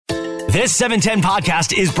This 710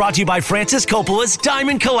 podcast is brought to you by Francis Coppola's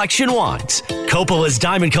Diamond Collection Wines. Coppola's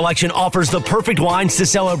Diamond Collection offers the perfect wines to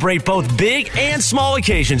celebrate both big and small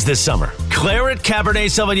occasions this summer. Claret Cabernet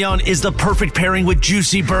Sauvignon is the perfect pairing with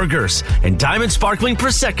juicy burgers. And Diamond Sparkling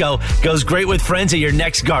Prosecco goes great with friends at your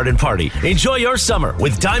next garden party. Enjoy your summer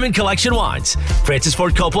with Diamond Collection Wines. Francis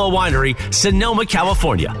Ford Coppola Winery, Sonoma,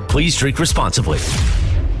 California. Please drink responsibly.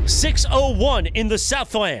 6:01 in the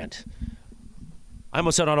Southland. I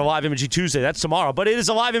almost said on a Live Imaging Tuesday. That's tomorrow. But it is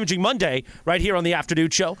a Live Imaging Monday right here on the Afternoon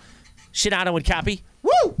Show. Shinano and Cappy.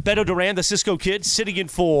 Woo! Beto Duran, the Cisco Kid, sitting in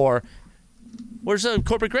for... Where's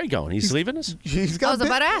Corporate Greg going? He's leaving us? He's got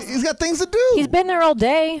things to do. He's been there all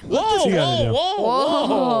day. Whoa.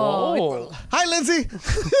 Hi, Lindsay.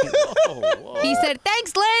 He said,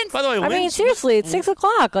 thanks, Linz. By the way, I mean, seriously, it's 6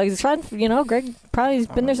 o'clock. Like, it's trying, Greg probably has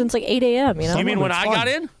been there since like 8 a.m., You mean when I got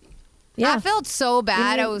in? Yeah. I felt so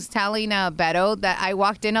bad. I was telling Beto that I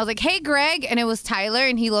walked in. I was like, hey, Greg. And it was Tyler.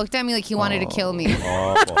 And he looked at me like he wanted to kill me.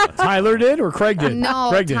 Tyler did or Craig did? No,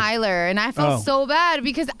 Craig did. Tyler. And I felt so bad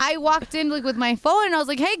because I walked in like with my phone. And I was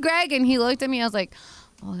like, hey, Greg. And he looked at me. I was like,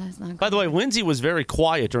 oh, that's not good. By the way, Lindsay was very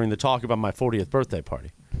quiet during the talk about my 40th birthday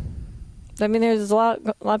party. I mean, there's a lot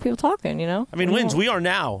of people talking, I mean, Linz, we are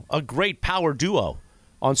now a great power duo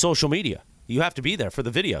on social media. You have to be there for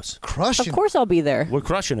the videos. Crushing. Of course I'll be there. We're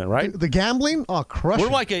crushing it, right? The gambling? Oh, crushing.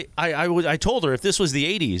 We're like I told her if this was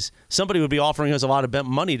the 80s, somebody would be offering us a lot of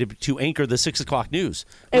money to anchor the 6 o'clock news.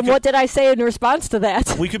 And what did I say in response to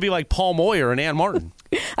that? We could be like Paul Moyer and Ann Martin.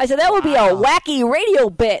 I said that would be a wacky radio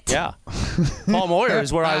bit. Yeah. Paul Moyer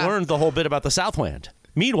is where I learned the whole bit about the Southland.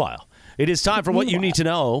 Meanwhile, it is time for What You Need to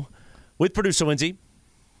Know with producer Lindsay.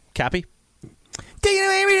 Cappy?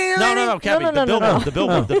 No, Cappy. The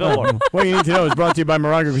billboard. What you need to know is brought to you by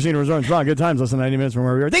Moraga Casino Resort and Spa. Good times, less than 90 minutes from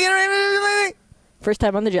where we are. First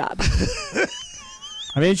time on the job.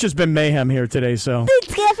 I mean, it's just been mayhem here today, so.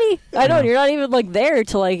 Thanks, Cappy. I know, you're not even like there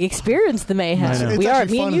to like experience the mayhem. We are,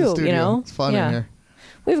 me and you, It's fun in here.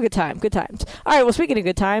 We have a good time. Good times. All right, well, speaking of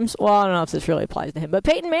good times, well, I don't know if this really applies to him, but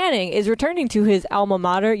Peyton Manning is returning to his alma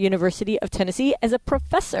mater, University of Tennessee, as a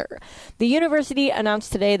professor. The university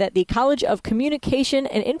announced today that the College of Communication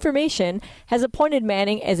and Information has appointed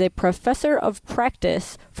Manning as a professor of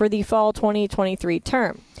practice for the fall 2023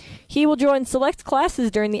 term. He will join select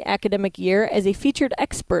classes during the academic year as a featured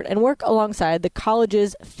expert and work alongside the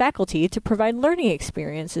college's faculty to provide learning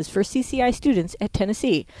experiences for CCI students at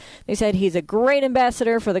Tennessee. They said he's a great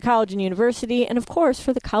ambassador for the college and university and, of course,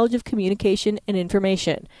 for the College of Communication and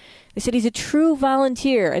Information. They said he's a true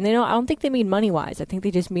volunteer, and I don't think they mean money-wise. I think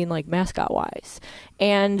they just mean, like, mascot-wise.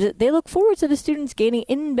 And they look forward to the students gaining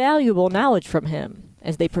invaluable knowledge from him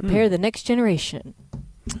as they prepare the next generation.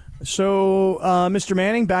 So, Mr.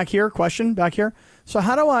 Manning, back here. So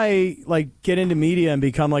how do I, get into media and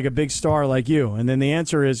become, like, a big star like you? And then the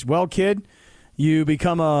answer is, well, kid, you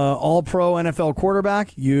become a all-pro NFL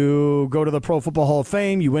quarterback. You go to the Pro Football Hall of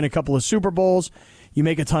Fame. You win a couple of Super Bowls. You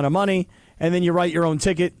make a ton of money. And then you write your own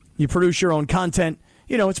ticket. You produce your own content.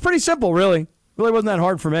 It's pretty simple, really. Really wasn't that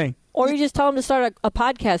hard for me. Or you just tell them to start a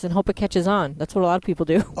podcast and hope it catches on. That's what a lot of people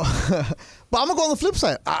do. But I'm going to go on the flip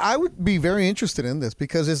side. I would be very interested in this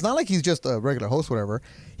because it's not like he's just a regular host or whatever.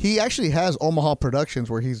 He actually has Omaha Productions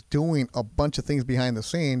where he's doing a bunch of things behind the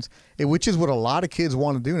scenes, which is what a lot of kids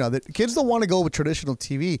want to do now. The kids don't want to go with traditional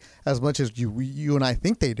TV as much as you and I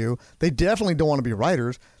think they do. They definitely don't want to be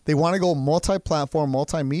writers. They want to go multi-platform,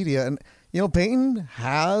 multimedia. And, Peyton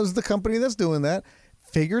has the company that's doing that.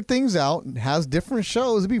 Figured things out and has different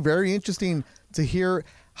shows. It'd be very interesting to hear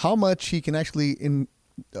how much he can actually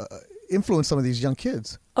influence some of these young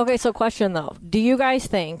kids. Okay, so question though. Do you guys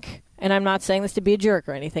think, and I'm not saying this to be a jerk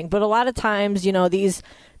or anything, but a lot of times, these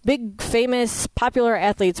big, famous, popular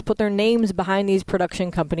athletes put their names behind these production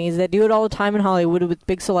companies that do it all the time in Hollywood with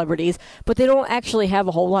big celebrities, but they don't actually have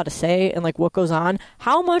a whole lot to say in what goes on.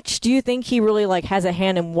 How much do you think he really has a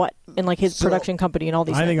hand in his production company and all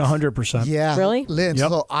these things? I think 100%. Yeah. Really? Lynn, Yep.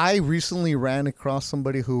 So I recently ran across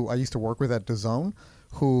somebody who I used to work with at DAZN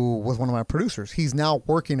who was one of my producers. He's now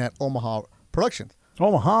working at Omaha Productions.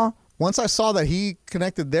 Omaha? Once I saw that he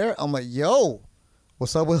connected there, I'm like, yo,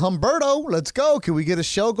 what's up with Humberto? Let's go. Can we get a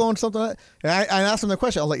show going? Something like that? And I asked him the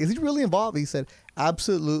question. I was like, is he really involved? He said,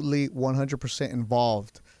 absolutely 100%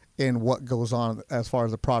 involved in what goes on as far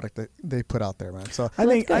as the product that they put out there, man. So I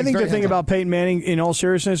think the thing about Peyton Manning, in all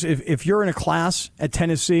seriousness, if you're in a class at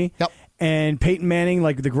Tennessee, yep. And Peyton Manning,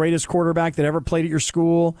 the greatest quarterback that ever played at your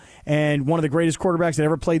school and one of the greatest quarterbacks that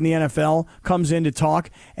ever played in the NFL, comes in to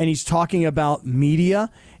talk, and he's talking about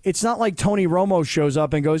media, it's not like Tony Romo shows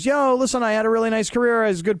up and goes, yo, listen, I had a really nice career, I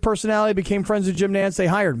had a good personality, became friends with Jim Nantz, they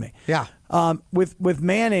hired me. Yeah. With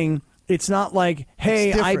Manning, It's not like, hey,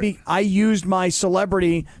 It's different. I used my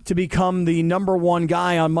celebrity to become the number one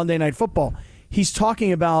guy on Monday Night Football. He's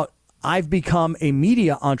talking about I've become a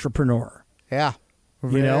media entrepreneur. Yeah.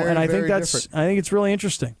 You know, and I think Very that's different. I think it's really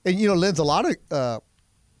interesting. And you know, Linz, a lot of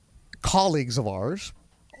colleagues of ours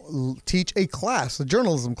teach a class, a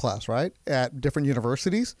journalism class, right, at different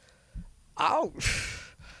universities.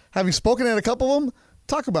 Having spoken at a couple of them,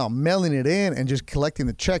 talk about mailing it in and just collecting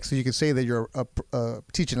the checks so you can say that you're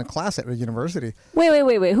teaching a class at a university.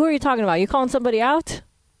 Wait. Who are you talking about? You calling somebody out?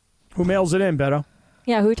 Who mails it in, Beto?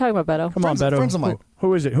 Yeah, who are you talking about, Beto? Come on, Beto. Friends of mine.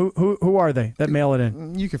 Who is it? Who are they that mail it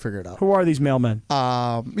in? You can figure it out. Who are these mailmen?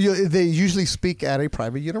 They usually speak at a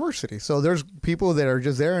private university. So there's people that are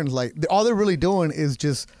just there and like all they're really doing is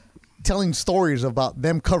just telling stories about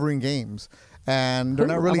them covering games. And they're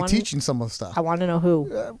Who? not really teaching some of the stuff. I want to know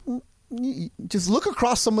who. Just look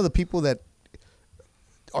across some of the people that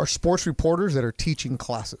are sports reporters that are teaching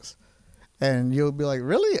classes. And you'll be like,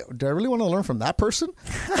 really? Do I really want to learn from that person?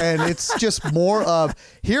 And it's just more of,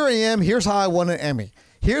 here I am. Here's how I won an Emmy.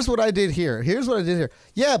 Here's what I did here. Here's what I did here.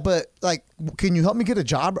 Yeah, but like, can you help me get a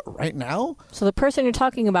job right now? So the person you're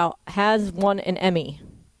talking about has won an Emmy.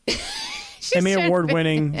 Emmy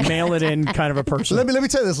award-winning, mail-it-in kind of a person. Let me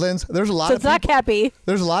tell you this, Linz. There's a lot So of it's not people, Cappy.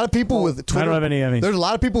 there's a lot of people with Twitter. I don't have any Emmys. There's a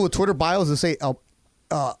lot of people with Twitter bios that say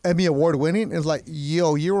Emmy award winning. It's like,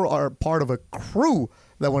 yo, you are part of a crew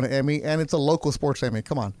that won an Emmy, and it's a local sports Emmy.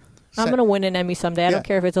 Come on. I'm going to win an Emmy someday. I don't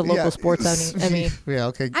care if it's a local sports Emmy. Yeah,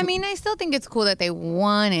 okay. I mean, I still think it's cool that they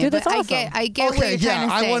won it. Dude, that's but awesome. I get what Okay, you're trying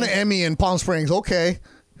to say. I won an Emmy in Palm Springs. Okay.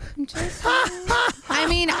 I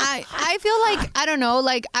mean, I feel like, I don't know,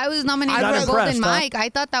 like I was nominated Not for impressed, Golden huh? Mike. I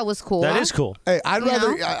thought that was cool. That is cool. Hey, I'd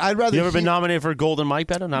rather. You ever been nominated for a Golden Mike,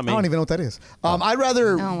 Beto? Not me. I don't even know what that is. I'd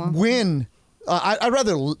rather well. win. I'd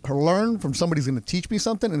rather learn from somebody's going to teach me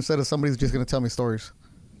something instead of somebody's just going to tell me stories.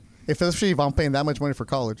 Especially if I'm paying that much money for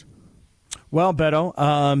college. Well,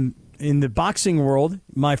 Beto, in the boxing world,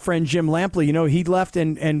 my friend Jim Lampley, you know, he left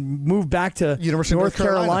and moved back to University North of North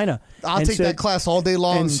Carolina. I'll and take that class all day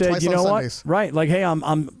long and said, twice you on know Sundays. what? Right, like, hey,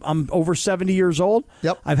 I'm over 70 years old.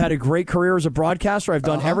 Yep. I've had a great career as a broadcaster. I've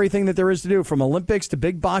done everything that there is to do, from Olympics to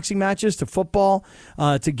big boxing matches to football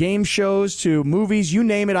to game shows to movies. You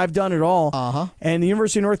name it, I've done it all. And the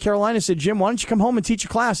University of North Carolina said, Jim, why don't you come home and teach a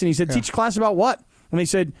class? And he said, teach a class about what? And they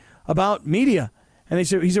said, about media. And he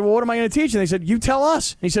said, well, what am I going to teach? And they said, you tell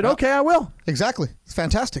us. And he said, okay, I will. Exactly. It's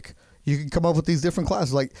fantastic. You can come up with these different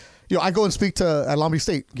classes. Like, you know, I go and speak to at Long Beach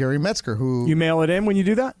State, Gary Metzger, who... You mail it in when you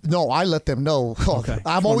do that? No, I let them know. Okay.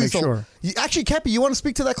 I'm Just wanna always... make sure. Actually, Cappy, you want to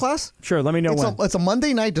speak to that class? Sure, let me know when. It's a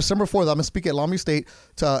Monday night, December 4th. I'm going to speak at Long Beach State.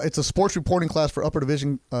 It's a sports reporting class for upper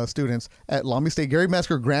division students at Long Beach State. Gary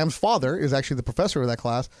Metzger, Graham's father, is actually the professor of that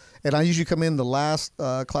class. And I usually come in the last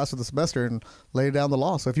class of the semester and lay down the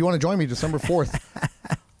law. So if you want to join me December 4th...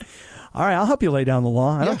 All right, I'll help you lay down the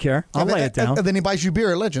law. I don't care. I'll lay it down. And then he buys you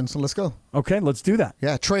beer at Legends, so let's go. Okay, let's do that.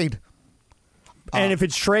 Yeah, trade. And if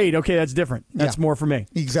it's trade, okay, that's different. That's more for me.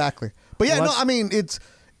 Exactly. But yeah, Well, no, I mean,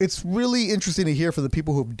 it's really interesting to hear from the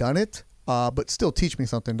people who've done it, but still teach me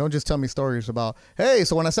something. Don't just tell me stories about, hey,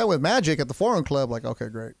 so when I sat with Magic at the Forum Club, like, okay,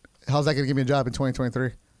 great. How's that going to give me a job in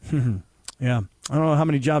 2023? Yeah. I don't know how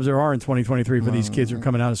many jobs there are in 2023 for these kids who are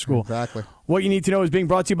coming out of school. Exactly. What you need to know is being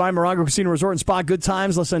brought to you by Morongo Casino Resort and Spa. Good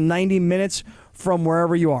times, less than 90 minutes from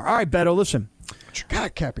wherever you are. All right, Beto, listen. What you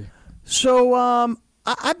got, Cappy? So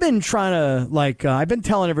I've been trying to, I've been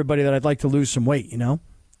telling everybody that I'd like to lose some weight, you know?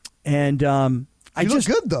 And I You just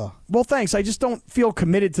look good, though. Well, thanks. I just don't feel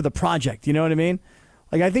committed to the project. You know what I mean?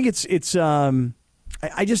 Like, I think it's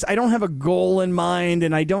I don't have a goal in mind,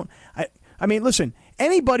 and I mean, listen,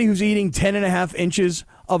 anybody who's eating 10.5 inches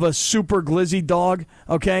of a super glizzy dog,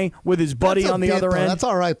 okay, with his buddy That's a on the bit, other though. end. That's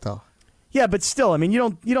all right, though. Yeah, but still, I mean, you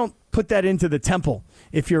don't put that into the temple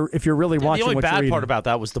if you're really watching The only what you're bad eating. part about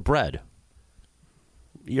that was the bread.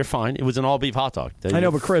 You're fine. It was an all beef hot dog. I know,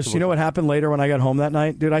 but Chris, you know what happened later when I got home that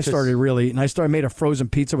night? Dude, I started really eating. I made a frozen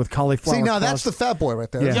pizza with cauliflower. See, now that's crust. the fat boy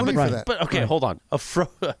right there. Yeah, There's no need right. for that. But okay, hold on.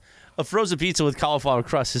 A frozen pizza with cauliflower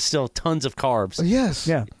crust is still tons of carbs. Yes.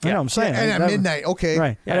 Yeah, I know. I'm saying. And at That- midnight, okay.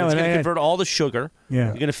 Right. Yeah, I know, it's and going to I- convert all the sugar. Yeah.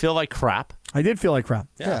 You're going to feel like crap. I did feel like crap.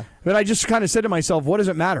 Yeah. But I just kind of said to myself, what does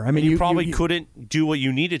it matter? I mean, You probably couldn't do what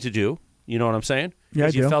you needed to do. You know what I'm saying? Yeah, I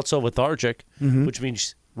Because you do. felt so lethargic, which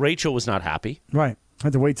means Rachel was not happy. Right. I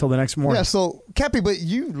had to wait till the next morning. Yeah, so, Cappy, but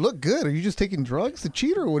you look good. Are you just taking drugs to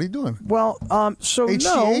cheat, or what are you doing? Well, so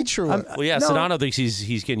HGH no. or what? Well, yeah, no, Sedano thinks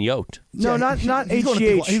he's getting yoked. No, Yeah, not he's going to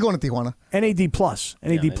HGH. He's going to Tijuana. NAD plus.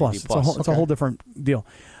 NAD plus. It's, plus. it's a whole different deal.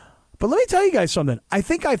 But let me tell you guys something. I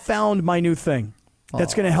think I found my new thing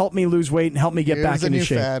that's going to help me lose weight and help me get Here's back the into new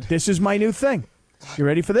shape. fad. This is my new thing. You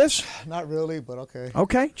ready for this? Not really, but okay.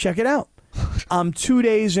 Okay, check it out. I'm 2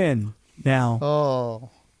 days in now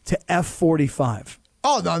to F45.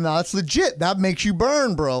 Oh, no, that's legit. That makes you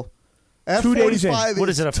burn, bro. 2 days in. What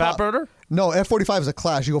is it, a fat burner? No, F45 is a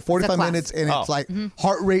class. You go 45 class. minutes, and it's like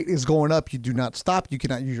heart rate is going up. You do not stop. You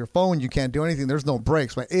cannot use your phone. You can't do anything. There's no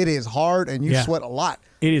breaks. But it is hard, and you sweat a lot.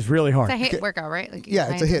 It is really hard. It's a hit workout, right? Like,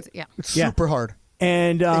 Yeah, it's a hit. Yeah. It's super hard.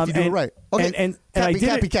 And If you do it right. Okay, and I did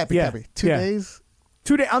it. Cappy. 2 days?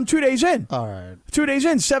 I'm 2 days in. All right. 2 days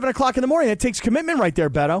in, 7 o'clock in the morning. That takes commitment right there,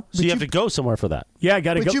 Beto. So you have to go somewhere for that. Yeah, I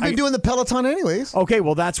got to go. But you've been doing the Peloton anyways. Okay,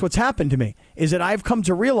 well, that's what's happened to me, is that I've come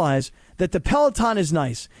to realize that the Peloton is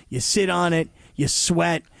nice. You sit on it, you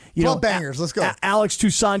sweat. You Club know, bangers, let's go. Alex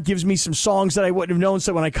Toussaint gives me some songs that I wouldn't have known,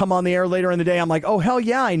 so when I come on the air later in the day, I'm like, oh, hell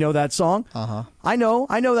yeah, I know that song. Uh-huh. I know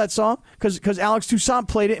that song, because Alex Toussaint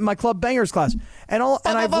played it in my Club Bangers class. And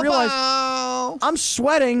I've realized I'm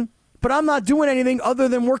sweating, but I'm not doing anything other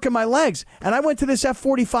than working my legs. And I went to this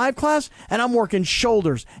F45 class, and I'm working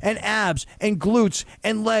shoulders and abs and glutes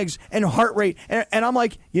and legs and heart rate. And I'm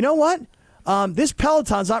like, you know what? This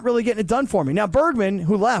Peloton's not really getting it done for me. Now, Bergman,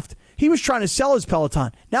 who left, he was trying to sell his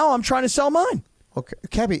Peloton. Now I'm trying to sell mine. Okay,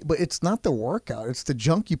 Cappy, but it's not the workout. It's the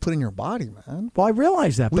junk you put in your body, man. Well, I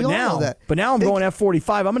realize that. We But all now, know that. But now I'm going F45.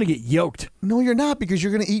 I'm going to get yoked. No, you're not, because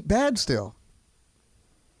you're going to eat bad still.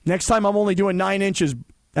 Next time I'm only doing 9 inches.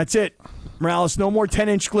 That's it. Morales, no more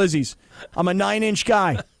 10-inch glizzies. I'm a 9-inch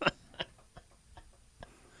guy.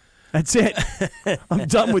 That's it. I'm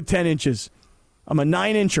done with 10 inches. I'm a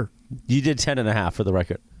 9-incher. You did 10.5 for the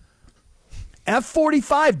record.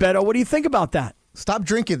 F45, Beto. What do you think about that? Stop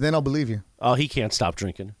drinking, then I'll believe you. Oh, he can't stop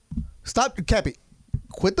drinking. Stop, Cappy.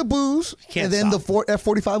 Quit the booze, Can't and then stop. the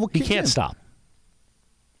F45 will He kick can't in. stop.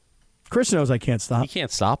 Chris knows I can't stop. He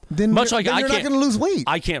can't stop. Then Much you're, like then I you're not can't. going to lose weight.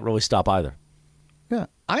 I can't really stop either. Yeah,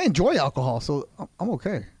 I enjoy alcohol, so I'm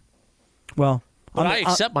okay. Well, But I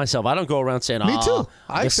accept myself. I don't go around saying, Me "Oh, too.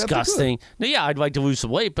 I accept it too." disgusting." No, yeah, I'd like to lose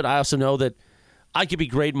some weight, but I also know that I could be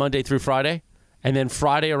great Monday through Friday, and then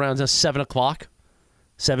Friday around 7 o'clock,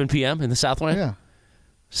 7 p.m. in the Southland, Yeah.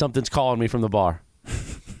 something's calling me from the bar.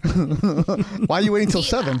 Why are you waiting till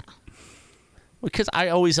 7? Because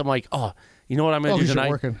I'm like, oh, you know what I'm going Oh, to do 'cause you're tonight?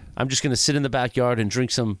 working. I'm just going to sit in the backyard and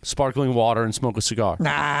drink some sparkling water and smoke a cigar.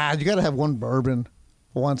 Nah, you got to have one bourbon,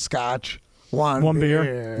 one scotch, one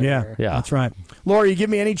beer. Yeah, Yeah. that's right. Laura, you give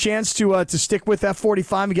me any chance to stick with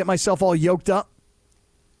F45 and get myself all yoked up?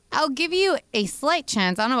 I'll give you a slight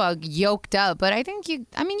chance. I don't know about yoked up, but I think you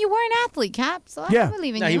were an athlete, Cap, so Yeah. I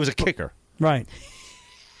believe in No, you. he was a kicker. Right.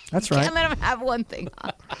 That's right. Can't let him have one thing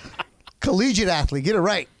on. Collegiate athlete. Get it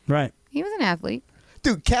right. Right. He was an athlete.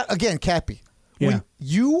 Dude, Cappy. Yeah. When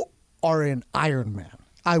you are an Iron Man.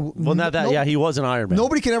 Well, not that. Yeah, he was an Iron Man.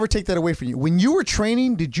 Nobody can ever take that away from you. When you were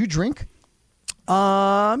training, did you drink? Yeah,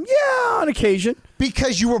 on occasion.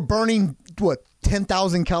 Because you were burning,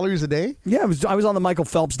 10,000 calories a day? Yeah, I was on the Michael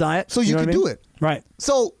Phelps diet. So you know could what I mean? do it. Right.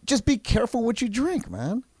 So just be careful what you drink,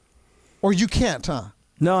 man. Or you can't, huh?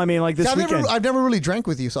 No, I mean, like this weekend. I've never really drank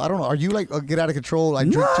with you, so I don't know. Are you like get out of control? I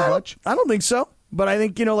drink too much? I don't think so. But I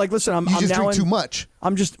think, listen, I'm You just now drink in- too much. I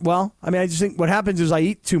just think what happens is I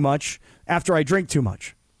eat too much after I drink too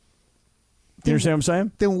much. You understand what I'm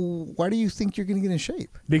saying? Then why do you think you're going to get in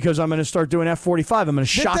shape? Because I'm going to start doing F45. I'm going to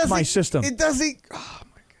shock my system. It doesn't.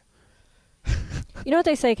 You know what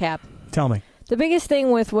they say, Cap? Tell me. The biggest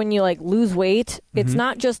thing with when you lose weight, it's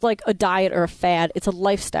not just like a diet or a fad, it's a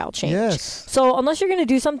lifestyle change. Yes. So unless you're going to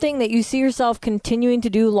do something that you see yourself continuing to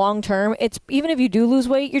do long term, it's even if you do lose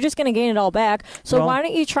weight, you're just going to gain it all back. So Well- why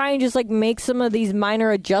don't you try and just make some of these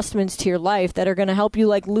minor adjustments to your life that are going to help you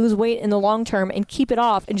lose weight in the long term and keep it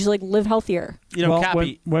off and just live healthier. Well,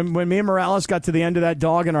 Cappy, when me and Morales got to the end of that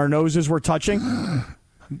dog and our noses were touching, a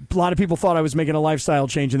lot of people thought I was making a lifestyle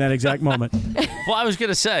change in that exact moment. well, I was going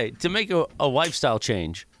to say, to make a lifestyle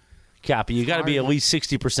change, Cappy, you got to be at least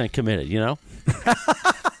 60% committed,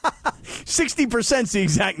 60% is the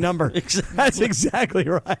exact number. That's exactly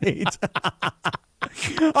right.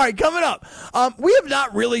 All right, coming up. We have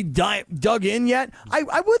not really dug in yet.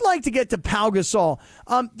 I would like to get to Pau Gasol.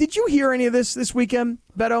 Did you hear any of this weekend,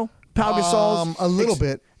 Beto? Pau Gasol's A little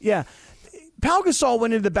bit. Yeah. Pau Gasol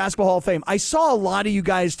went into the Basketball Hall of Fame. I saw a lot of you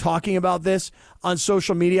guys talking about this on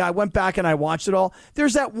social media. I went back and I watched it all.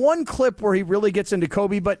 There's that one clip where he really gets into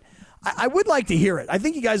Kobe, but I would like to hear it. I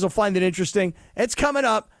think you guys will find it interesting. It's coming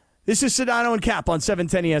up. This is Sedano and Cap on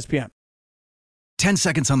 710 ESPN. 10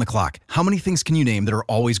 seconds on the clock. How many things can you name that are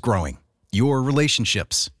always growing? Your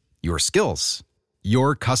relationships, your skills,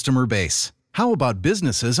 your customer base. How about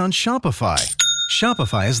businesses on Shopify?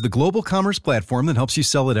 Shopify is the global commerce platform that helps you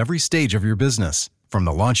sell at every stage of your business. From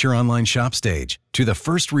the launch your online shop stage to the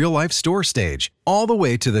first real-life store stage, all the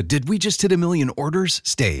way to the did we just hit a million orders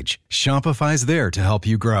stage, Shopify's there to help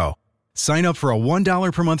you grow. Sign up for a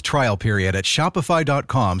 $1 per month trial period at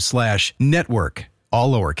shopify.com/network,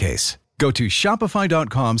 all lowercase. Go to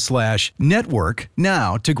shopify.com/network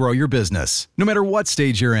now to grow your business, no matter what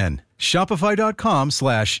stage you're in.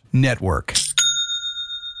 Shopify.com/network.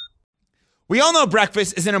 We all know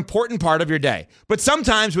breakfast is an important part of your day, but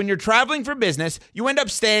sometimes when you're traveling for business, you end up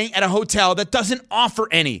staying at a hotel that doesn't offer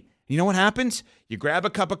any. You know what happens? You grab a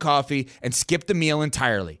cup of coffee and skip the meal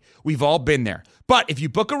entirely. We've all been there. But if you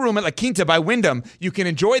book a room at La Quinta by Wyndham, you can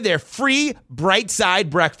enjoy their free Bright Side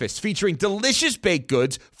breakfast featuring delicious baked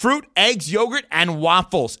goods, fruit, eggs, yogurt, and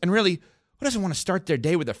waffles. And really, who doesn't want to start their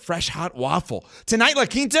day with a fresh hot waffle? Tonight, La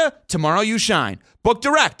Quinta, tomorrow you shine. Book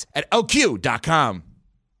direct at lq.com.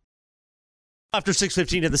 After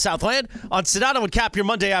 6:15 in the Southland on Sedano and Cap, your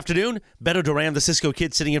Monday afternoon. Beto Duran, the Cisco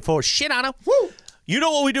Kid, sitting in for Sedano. Woo! You know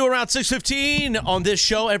what we do around 6:15 on this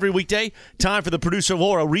show every weekday. Time for the producer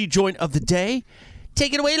Laura rejoin of the day.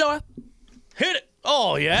 Take it away, Laura. Hit it.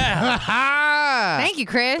 Oh, yeah. Thank you,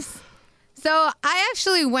 Chris. So I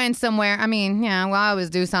actually went somewhere. I mean, yeah, well, I always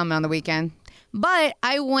do something on the weekend. But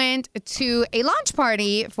I went to a launch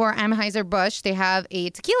party for Anheuser-Busch. They have a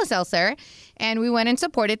tequila seltzer, and we went and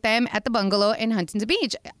supported them at the bungalow in Huntington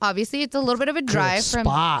Beach. Obviously, it's a little bit of a drive Good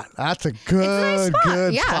spot. That's a good, nice spot,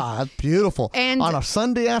 good yeah. spot. Beautiful. And on a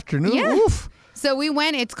Sunday afternoon. yeah. Oof. So we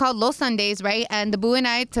went. It's called Los Sundays, right? And the boo and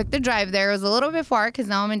I took the drive there. It was a little bit far because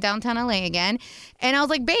now I'm in downtown LA again. And I was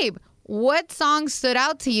like, babe, what song stood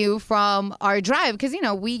out to you from our drive? Because, you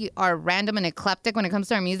know, we are random and eclectic when it comes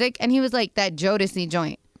to our music. And he was like, that Jodeci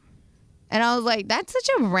joint. And I was like, that's such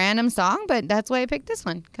a random song, but that's why I picked this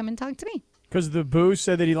one. Come and talk to me. Because the boo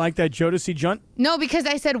said that he liked that Jodeci junt? No, because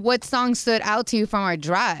I said, what song stood out to you from our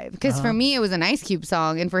drive? Because for me, it was an Ice Cube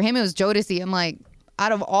song. And for him, it was Jodeci. I'm like,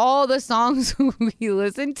 out of all the songs we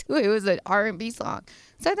listened to, it was an R&B song.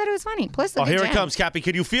 So I thought it was funny. Plus, Oh, here it comes, Cappy.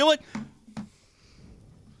 Can you feel it?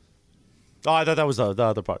 Oh, I thought that was the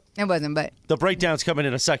other part. It wasn't, but The breakdown's coming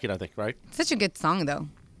in a second, I think, right? such a good song, though.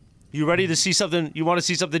 You ready to see something? You want to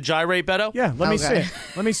see something gyrate, Beto? Yeah, let me see Okay. it.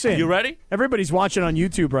 Let me see it. You ready? Everybody's watching on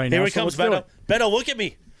YouTube right now. Here it so comes, let's do Beto. Beto, look at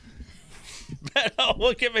me. Beto,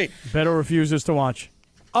 look at me. it. Beto refuses to watch.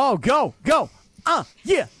 Oh, go.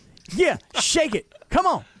 Yeah. Shake it. Come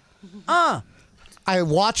on. I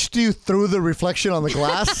watched you through the reflection on the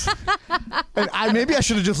glass. And maybe I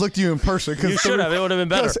should have just looked at you in person. You should have. It would have been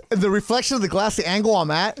better. The reflection of the glass, the angle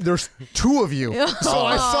I'm at, there's two of you. So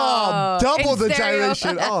I saw double In the stereo.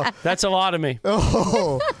 gyration. Oh, That's a lot of me.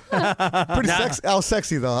 pretty sexy. I was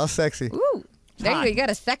sexy, though. I was sexy. Ooh, there you go. You got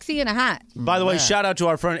a sexy and a hot. By the way, shout out to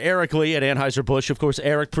our friend Eric Lee at Anheuser-Busch. Of course,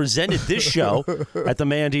 Eric presented this show at the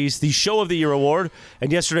Mandy's, the Show of the Year Award.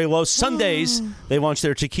 And yesterday, Los Sundays, they launched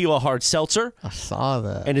their Tequila Hard Seltzer. I saw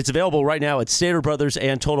that. And it's available right now at Stater Brothers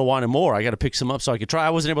and Total Wine & More. I got to pick some up so I could try. I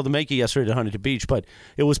wasn't able to make it yesterday to Huntington Beach, but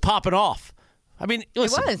it was popping off. I mean,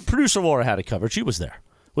 listen, was. producer Laura had it covered. She was there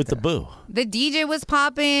with the boo. The DJ was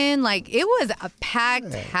popping. Like, it was a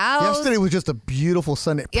packed house. Yesterday was just a beautiful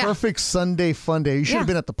Sunday. Yeah. Perfect Sunday fun day. You should have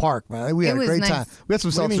Yeah. been at the park, man. We It had a was great nice. time. We had some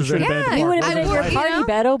What do you mean seltzers should there. have been at the Yeah, park? We would I have been mean, at your you party, know?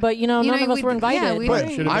 Beto, but none of us we- were invited. yeah, we But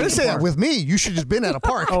didn't. I didn't say that with me. You should have been at a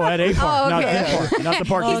park. Oh, at a park, Oh, not okay. that park. Not the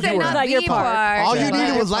park He that said you were not at. your the part. part. All you but-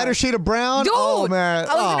 needed was lighter shade of brown. Dude, Oh, man.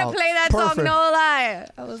 I was going Oh, to play that perfect. song, no lie.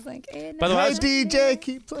 I was like, By the way, I Hey, was- DJ,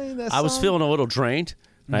 keep playing that song. I was feeling a little drained.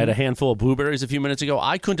 I had a handful of blueberries a few minutes ago.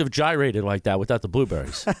 I couldn't have gyrated like that without the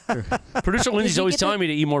blueberries. Producer Lindsay's you always get the- telling me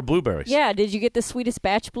to eat more blueberries. Yeah, did you get the sweetest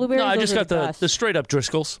batch blueberries? No, I Those just are got the best. straight up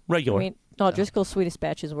Driscoll's, regular. I mean, no, Driscoll's sweetest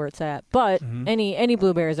batch is where it's at. But any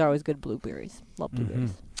blueberries are always good blueberries. Love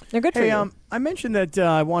blueberries. They're good for Hey, you. I mentioned that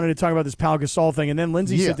I wanted to talk about this Pau Gasol thing, and then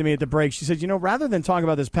Lindsay Yeah. said to me at the break, she said, rather than talk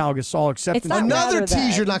about this Pau Gasol acceptance, It's not Another rather tease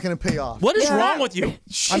than. you're not going to pay off. What is Yeah. wrong with you?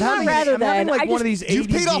 I'm not having, rather I'm having than. like I one of just- these You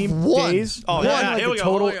paid off ADD one. days. Oh, One, yeah, like here the we go.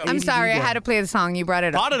 total I'm I'm ADD sorry, I day. had to play the song. You brought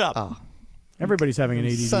it up. Brought it up. Everybody's having an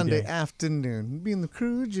ADD Sunday day. afternoon. Me and the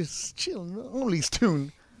crew just chilling. Only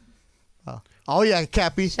tune. Oh, yeah,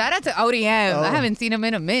 Cappy. Shout out to ODM. Oh. I haven't seen him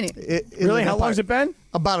in a minute. Really? How long's it been?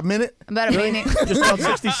 About a minute. About a minute. Just about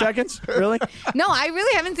 60 seconds? Really? No, I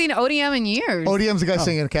really haven't seen ODM in years. ODM's the guy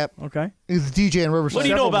singing, Cap. Okay. He's the DJ in Riverside. What do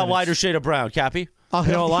you know Several about minutes. lighter shade of brown, Cappy? Oh, I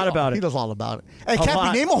know a lot about it. He knows all about it. Hey, A Cappy,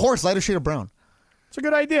 lot. name a horse lighter shade of brown. It's a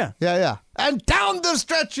good idea. Yeah, yeah. And down the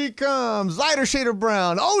stretch he comes. Lighter shade of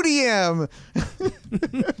brown. ODM.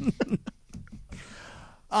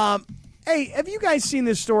 Hey, have you guys seen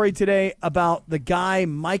this story today about the guy,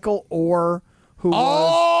 Michael Orr, who was...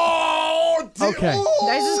 Oh, Okay.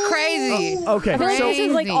 This is crazy. Okay. I feel like So this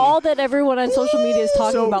is like Crazy. all that everyone on social media is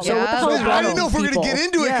talking about. So what the hell is Man, wrong I didn't know if with we were going to people? get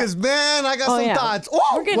into it Yeah. because, man, I got Oh, some yeah. thoughts. Oh,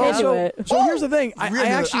 We're getting Well, into it. so here's the thing. We're into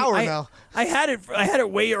an hour now. I had it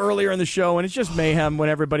way earlier in the show, and it's just mayhem when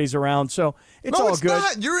everybody's around. So it's no, all it's good.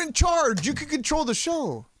 not. You're in charge. You can control the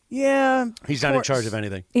show. Yeah, He's not in charge of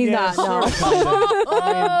anything. He's Yeah, not.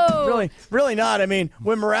 No. really not. I mean,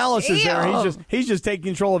 when Morales is there, Damn. he's just taking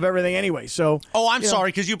control of everything anyway. So, Oh, I'm sorry,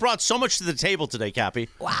 because you brought so much to the table today, Cappy.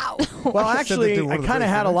 Wow. well, Said actually, they do one I of the kind of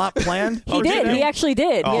breaks, had a didn't lot planned. He did. He actually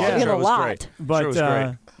did. Oh, He I'm had sure a it was lot. great. But Sure it was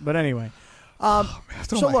great. but anyway, I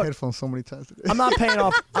threw So my look- headphones so many times today. I'm not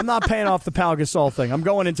paying off the Pau Gasol thing. I'm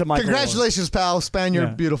going into my Congratulations, pal. Spaniard,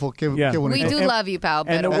 Yeah. beautiful. Give Yeah. one We again. do love you, pal.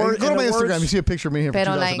 and the Pero, word- Go to my in the Instagram. words- You see a picture of me here from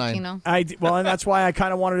pero 2009. like, you know. Well, and that's why I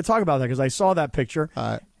kind of wanted to talk about that because I saw that picture.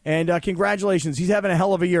 All right. And congratulations, he's having a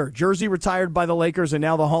hell of a year. Jersey retired by the Lakers and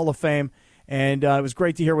now the Hall of Fame. And it was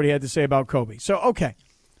great to hear what he had to say about Kobe. So, okay,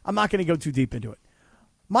 I'm not going to go too deep into it.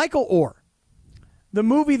 Michael Orr, the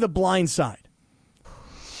movie The Blind Side.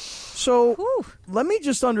 So let me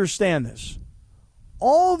just understand this.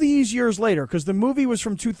 All these years later, because the movie was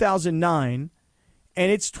from 2009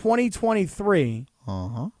 and it's 2023.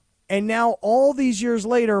 And now all these years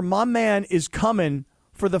later, my man is coming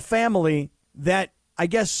for the family that I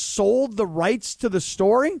guess sold the rights to the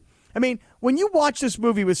story. I mean, when you watch this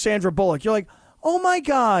movie with Sandra Bullock, you're like, oh my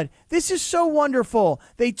God, this is so wonderful.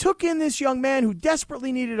 They took in this young man who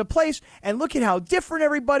desperately needed a place, and look at how different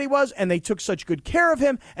everybody was, and they took such good care of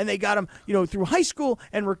him, and they got him, through high school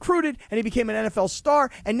and recruited, and he became an NFL star,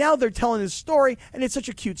 and now they're telling his story, and it's such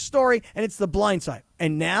a cute story, and it's The Blind Side.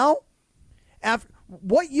 And now,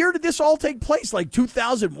 what year did this all take place? Like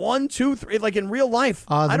 2001, 2, 3, like in real life?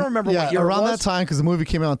 I don't remember what year around it was. that time because the movie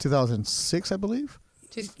came out in 2006, I believe.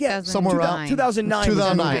 Yeah, somewhere around 2009.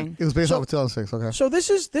 2009. It was based So- off of 2006. Okay. So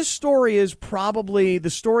this story is probably, the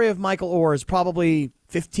story of Michael Orr is probably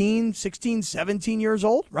 15, 16, 17 years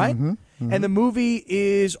old, right? And the movie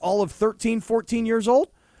is all of 13, 14 years old.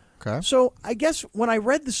 Okay. So I guess when I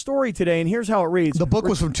read the story today, and here's how it reads. The book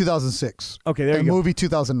was from 2006. Okay, there the you go. movie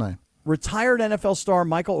 2009. Retired NFL star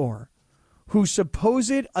Michael Orr, whose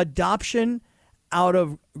supposed adoption out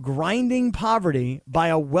of grinding poverty by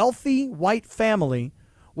a wealthy white family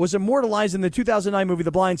was immortalized in the 2009 movie The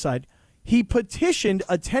Blind Side. He petitioned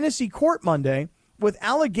a Tennessee court Monday with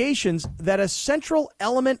allegations that a central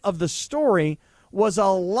element of the story was a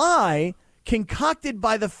lie concocted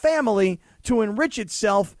by the family to enrich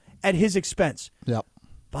itself at his expense. Yep.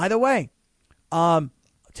 By the way,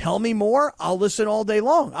 tell me more. I'll listen all day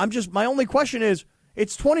long. My only question is,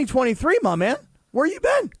 it's 2023, my man. Where you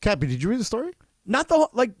been? Cappy, did you read the story? Not the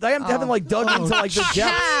I haven't dug into like the depths.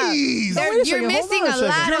 Jeez. No, wait a You're second, hold missing on a second.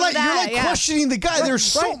 lot You're of like that. yeah. questioning the guy. There's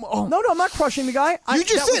so Right. oh. No, I'm not crushing the guy. You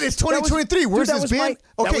just said it's 2023. Where's that this was been? that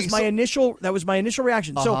Okay, was my initial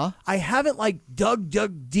reaction. Uh-huh. So I haven't dug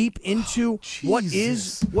deep into what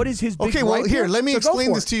is his big Okay, well, gripe here, let me So go explain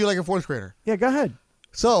for this it. to you like a fourth grader. Yeah, go ahead.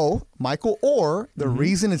 So, Michael Orr, the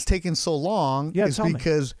reason it's taken so long Yeah, is tell me.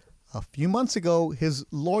 because a few months ago, his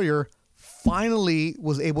lawyer finally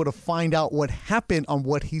was able to find out what happened on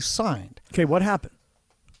what he signed. Okay, what happened?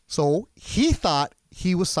 So he thought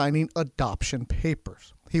he was signing adoption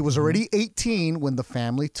papers. He was already 18 when the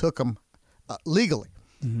family took him legally.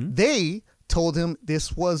 They told him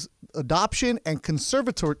this was adoption and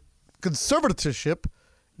conservatorship.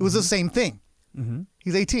 It was the same thing.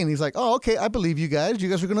 He's 18. He's like, oh, okay, I believe you guys. You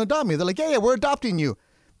guys are going to adopt me. They're like, yeah, we're adopting you.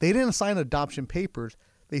 They didn't sign adoption papers.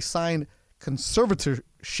 They signed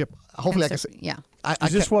conservatorship. Hopefully, I can say. Yeah.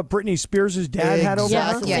 Is this what Britney Spears' dad had over Yeah,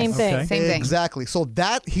 her? it's the Yes. same thing. Okay. Same thing. Exactly. So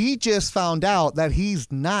that he just found out that he's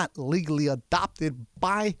not legally adopted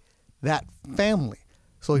by that family.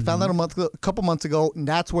 So he found out a couple months ago, and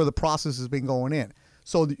that's where the process has been going in.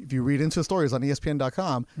 So if you read into the stories on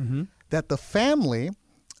ESPN.com, that the family,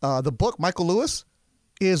 the book, Michael Lewis,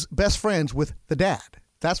 is best friends with the dad.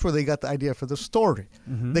 That's where they got the idea for the story.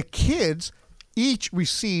 The kids each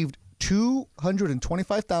received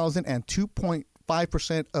 $225,000 and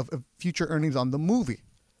 2.5% of future earnings on the movie.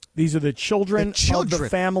 These are the children, The children. of the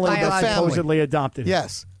family that Biological. supposedly adopted him.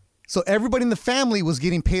 Yes. So everybody in the family was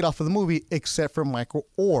getting paid off of the movie except for Michael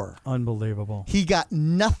Orr. Unbelievable. He got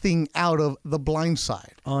nothing out of The Blind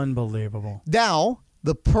Side. Unbelievable. Now,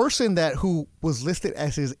 the person who was listed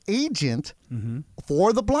as his agent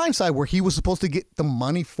for The Blind Side, where he was supposed to get the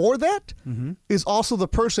money for that, is also the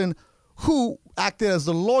person who acted as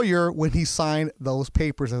the lawyer when he signed those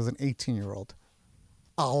papers as an 18-year-old.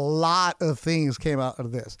 A lot of things came out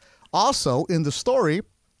of this. Also, in the story,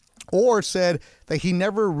 Orr said that he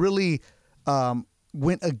never really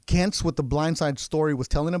went against what the Blindside story was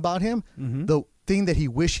telling about him. The thing that he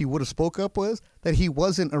wished he would have spoke up was that he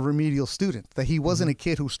wasn't a remedial student, that he wasn't a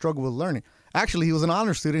kid who struggled with learning. Actually, he was an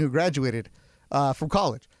honor student who graduated from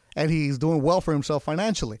college, and he's doing well for himself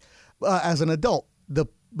financially as an adult.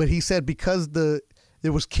 But he said because there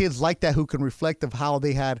was kids like that who can reflect of how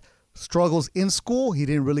they had struggles in school, he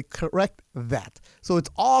didn't really correct that. So it's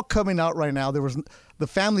all coming out right now. The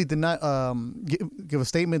family did not give a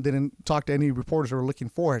statement, didn't talk to any reporters who were looking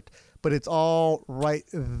for it, but it's all right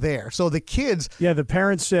there. So the kids, the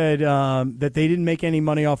parents said that they didn't make any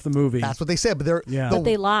money off the movie. That's what they said, but but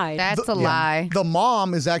they lied. That's a lie. The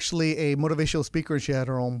mom is actually a motivational speaker, and she had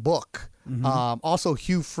her own book. Also,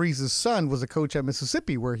 Hugh Freeze's son was a coach at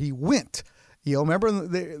Mississippi, where he went. Remember,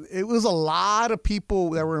 it was a lot of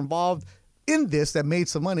people that were involved in this that made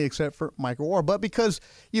some money, except for Michael Orr. But because,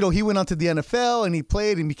 he went on to the NFL and he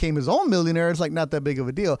played and became his own millionaire, it's like not that big of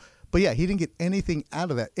a deal. But yeah, he didn't get anything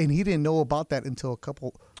out of that. And he didn't know about that until a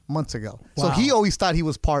couple months ago. Wow. So he always thought he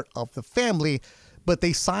was part of the family, but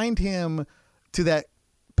they signed him to that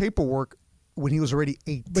paperwork when he was already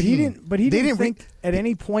 18. But he didn't think at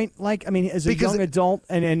any point, as a young adult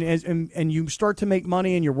and you start to make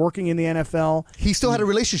money and you're working in the NFL. He still had a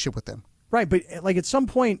relationship with them. Right, but at some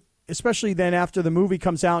point, especially then after the movie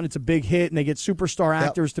comes out and it's a big hit and they get superstar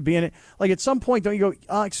actors to be in it, at some point, don't you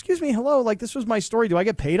go, excuse me, hello, this was my story. Do I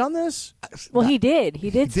get paid on this? Well, he did. He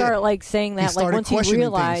did start saying that once he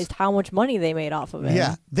realized how much money they made off of it.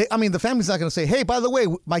 Yeah. The family's not going to say, hey, by the way,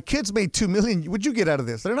 my kids made $2 million. What'd you get out of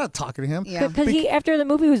this? They're not talking to him. Yeah. Because after the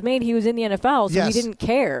movie was made, he was in the NFL, so he didn't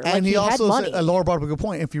care. And he also had money. said, Laura brought up a good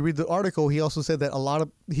point. If you read the article, he also said that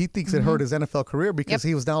he thinks it hurt his NFL career because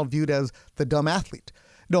he was now viewed as the dumb athlete.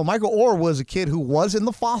 No, Michael Orr was a kid who was in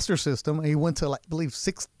the foster system. He went to, I believe,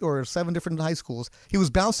 6 or 7 different high schools. He was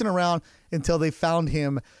bouncing around until they found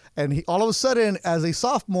him. And all of a sudden, as a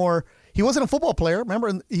sophomore, he wasn't a football player.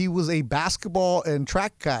 Remember, he was a basketball and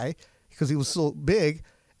track guy because he was so big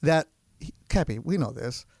that, Cappy, we know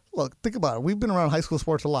this. Look, think about it. We've been around high school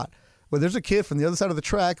sports a lot. Where there's a kid from the other side of the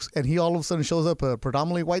tracks, and he all of a sudden shows up at a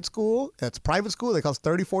predominantly white school. That's private school. They cost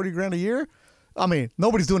 $30-40 a year. I mean,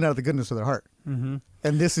 nobody's doing that out of the goodness of their heart. Mm-hmm.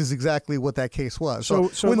 And this is exactly what that case was. So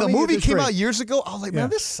when the movie came out years ago, I was like, man,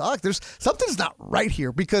 this sucks. Something's not right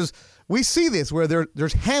here because we see this where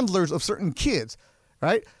there's handlers of certain kids,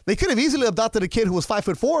 right? They could have easily adopted a kid who was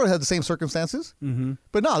 5'4" and had the same circumstances. Mm-hmm.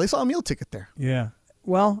 But no, they saw a meal ticket there. Yeah.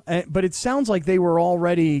 Well, but it sounds like they were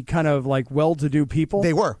already kind of well-to-do people.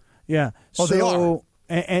 They were. Yeah. Oh, they are.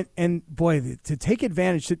 And boy, to take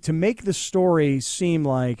advantage, to make the story seem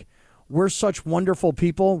like we're such wonderful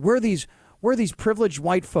people. We're these privileged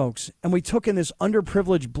white folks, and we took in this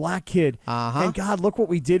underprivileged black kid. And God, look what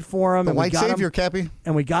we did for him. The white savior, Cappy.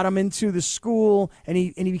 And we got him into the school, and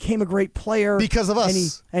he became a great player because of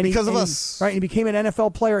us. Because of us, right? And he became an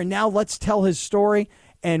NFL player, and now let's tell his story.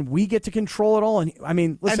 And we get to control it all. And I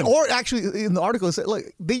mean, listen. Or actually, in the article, it said, look,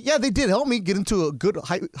 they did help me get into a good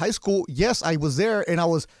high school. Yes, I was there, and I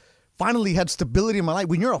was finally had stability in my life.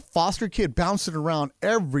 When you're a foster kid bouncing around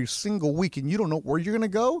every single week and you don't know where you're going to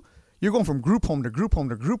go, you're going from group home to group home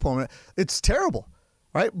to group home. It's terrible,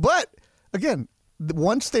 right? But again,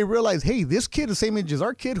 once they realize, hey, this kid is the same age as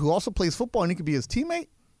our kid who also plays football and he could be his teammate.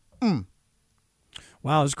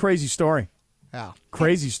 Wow, it's a crazy story. Yeah.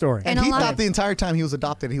 Crazy story. And he thought the entire time he was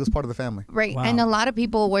adopted, he was part of the family. Right. Wow. And a lot of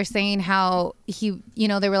people were saying how he,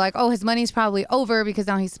 they were like, oh, his money's probably over because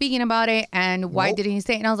now he's speaking about it. And why didn't he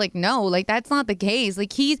say it? And I was like, no, that's not the case.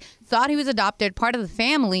 He thought he was adopted, part of the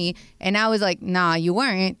family. And I was like, nah, you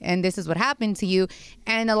weren't. And this is what happened to you.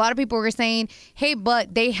 And a lot of people were saying, hey,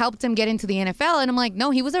 but they helped him get into the NFL. And I'm like,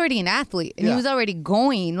 no, he was already an athlete. And he was already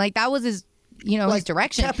going. That was his, his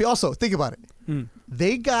direction. Cappy, also, think about it.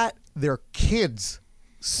 They got their kids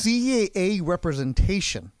CAA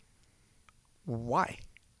representation. Why?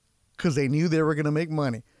 Because they knew they were going to make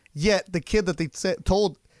money. Yet the kid that they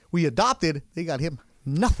told we adopted, they got him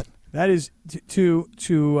nothing. That is to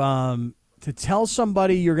tell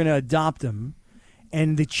somebody you're going to adopt him,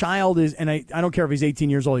 and the child is, and I don't care if he's 18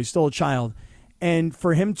 years old, he's still a child, and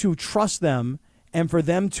for him to trust them and for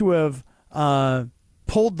them to have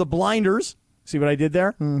pulled the blinders, see what I did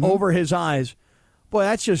there, over his eyes. Boy,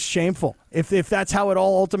 that's just shameful. If that's how it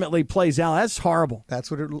all ultimately plays out, that's horrible. That's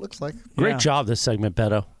what it looks like. Great job this segment,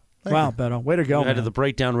 Beto. Wow, Beto. Way to go, You had the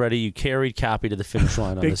breakdown ready. You carried Cappy to the finish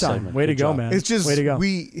line on Big this time. segment. Way to Good go, job. man. It's just, way to go.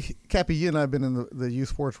 Cappy, you and I have been in the youth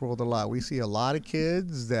sports world a lot. We see a lot of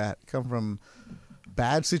kids that come from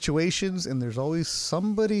bad situations, and there's always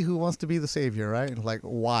somebody who wants to be the savior, right? Like,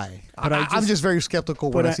 why? I'm just very skeptical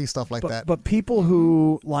when I see stuff like that. But people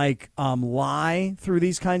who lie through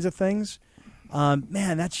these kinds of things,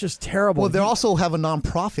 Man, that's just terrible. Well, they also have a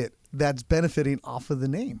nonprofit that's benefiting off of the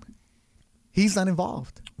name. He's not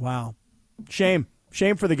involved. Wow. Shame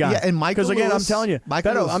for the guy. Yeah, and Michael because again, Lewis, I'm telling you,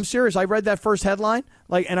 Michael Beto, Lewis. I'm serious. I read that first headline,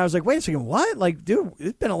 and I was like, wait a second, what? Like, dude,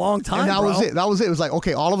 it's been a long time. And that bro. was it. That was it. It was like,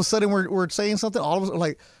 okay, all of a sudden we're saying something. All of a sudden,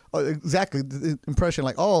 like, exactly the impression,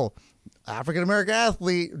 like, oh, African American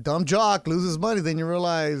athlete, dumb jock, loses money. Then you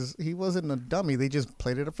realize he wasn't a dummy. They just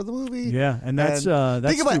played it up for the movie. Yeah, and that's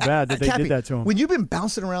think too about it, bad that they Cappy, did that to him. When you've been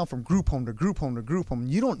bouncing around from group home to group home to group home,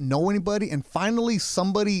 you don't know anybody, and finally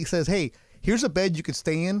somebody says, hey, here's a bed you could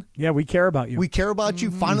stay in. Yeah, we care about you. We care about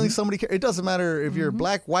you. Finally, somebody cares. It doesn't matter if you're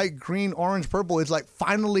black, white, green, orange, purple. It's like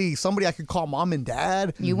finally somebody I could call mom and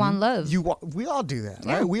dad. You want love. We all do that,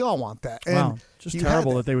 right? We all want that. And Wow, just you had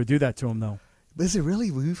terrible that they would do that to him, though. Is it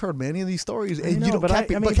really? We've heard many of these stories. And know, you know, but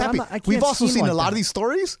Cappy, I mean, but Cappy, I can't we've also seem seen like a lot that. of these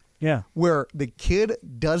stories Yeah. where the kid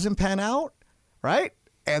doesn't pan out, right?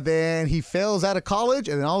 And then he fails out of college,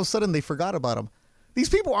 and then all of a sudden they forgot about him. These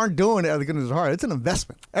people aren't doing it out of the goodness of their heart. It's an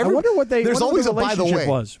investment. I wonder what they. There's what always the a by the relationship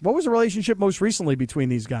way. was. What was the relationship most recently between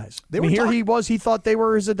these guys? They I mean, were here talk- he was. He thought they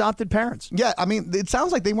were his adopted parents. Yeah, I mean, it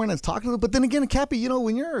sounds like they weren't as talkative. But then again, Cappy, you know,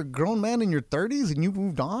 when you're a grown man in your 30s and you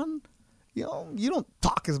moved on, you know, you don't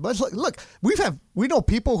talk as much. Like, look, we know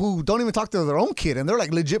people who don't even talk to their own kid, and they're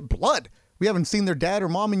like legit blood. We haven't seen their dad or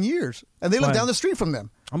mom in years, and they live Right. down the street from them.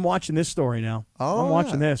 I'm watching this story now. Oh, I'm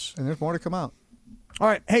watching yeah. this. And there's more to come out. All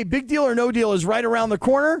right. Hey, Big Deal or No Deal is right around the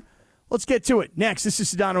corner. Let's get to it. Next, this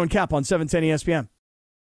is Sedano and Cap on 710 ESPN.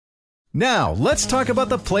 Now, let's talk about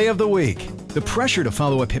the play of the week. The pressure to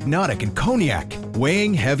follow up Hypnotic and Cognac,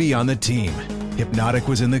 weighing heavy on the team. Hypnotic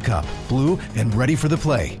was in the cup, blue, and ready for the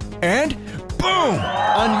play. And boom!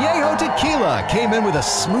 Añejo Tequila came in with a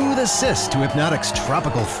smooth assist to Hypnotic's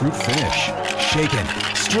tropical fruit finish. Shaken,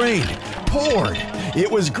 strained, poured. It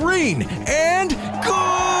was green and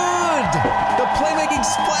good! The playmaking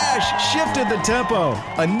splash shifted the tempo.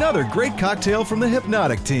 Another great cocktail from the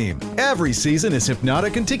Hypnotic team. Every season is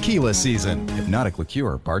Hypnotic and Tequila season. Hypnotic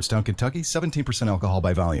Liqueur, Bardstown, Kentucky, 17% alcohol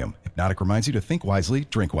by volume. Hypnotic reminds you to think wisely,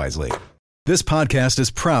 drink wisely. This podcast is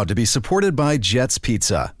proud to be supported by Jets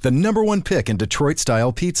Pizza, the #1 pick in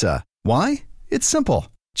Detroit-style pizza. Why? It's simple.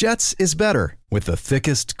 Jets is better. With the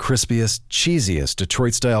thickest, crispiest, cheesiest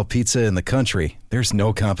Detroit-style pizza in the country, there's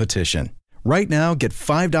no competition. Right now, get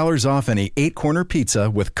 $5 off any 8-corner pizza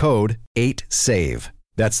with code 8SAVE.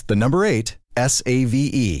 That's the number 8,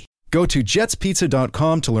 SAVE. Go to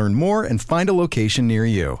jetspizza.com to learn more and find a location near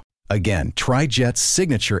you. Again, try Jet's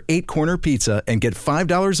signature 8-corner pizza and get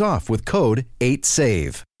 $5 off with code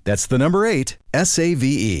 8SAVE. That's the number 8,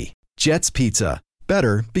 SAVE. Jet's Pizza.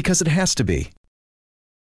 Better because it has to be.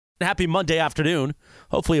 Happy Monday afternoon.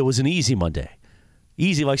 Hopefully it was an easy Monday.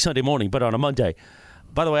 Easy like Sunday morning, but on a Monday.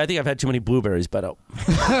 By the way, I think I've had too many blueberries, Beto.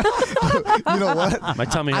 You know what? My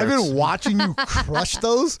tummy I've hurts. been watching you crush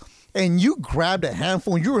those, and you grabbed a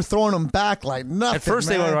handful, and you were throwing them back like nothing. At first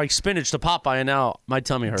man. they were like spinach to Popeye, and now my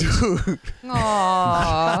tummy hurts.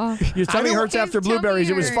 Aww. Your tummy hurts His after tummy blueberries.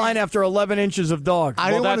 It was hurts. fine after 11 inches of dog.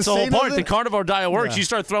 I Well, didn't wanna that's the say whole point. nothing. The carnivore diet works. You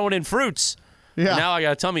start throwing in fruits. Yeah. And now I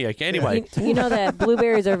got a tummy ache. Anyway, You know that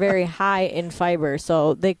blueberries are very high in fiber,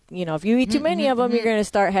 so they, if you eat too many of them, you're going to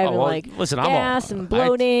start having listen, gas and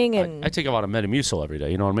bloating I take a lot of Metamucil every day.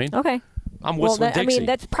 You know what I mean? Okay. I'm Well, whistling Dixie.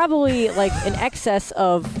 that's probably like an excess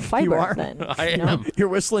of fiber. are? Then I you know? am. You're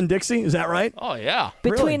whistling Dixie, is that right? Oh yeah.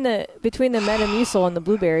 between the Metamucil and the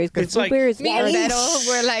blueberries, because It's like- blueberries Me are and Beto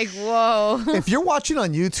were like, whoa. If you're watching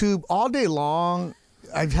on YouTube all day long,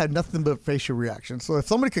 I've had nothing but facial reactions. So if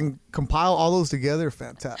somebody can compile all those together,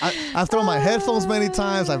 fantastic. I've thrown my headphones many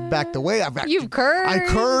times. I've backed away. You've cursed. I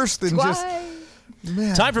cursed and twice. just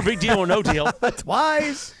man. Time for big deal or no deal.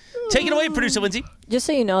 Twice. Take it away, producer Lindsay. just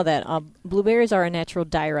so you know that blueberries are a natural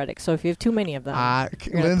diuretic. So if you have too many of them,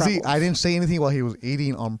 you're gonna have Lindsay, problems. I didn't say anything while he was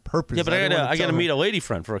eating on purpose. Yeah, but I didn't gotta wanna tell meet her. a lady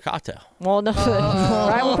friend for a cocktail. Well, no,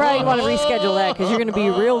 Ryan will probably want to reschedule that because you're going to be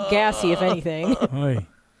real gassy if anything. Oy.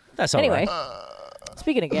 That's all Anyway, right.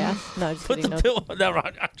 speaking of gas, no, just Put kidding. the No. pill. Never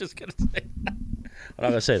mind. I'm just gonna say that. I'm not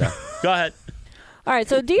gonna say that. Go ahead. All right,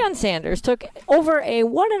 so Deion Sanders took over a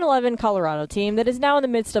 1-11 Colorado team that is now in the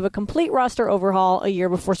midst of a complete roster overhaul a year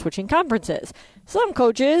before switching conferences. Some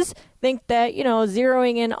coaches think that,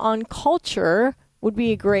 zeroing in on culture would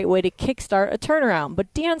be a great way to kickstart a turnaround,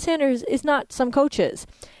 but Deion Sanders is not some coaches.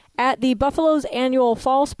 At the Buffalo's annual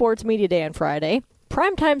Fall Sports Media Day on Friday,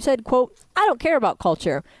 Primetime said, quote, "I don't care about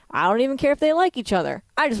culture. I don't even care if they like each other.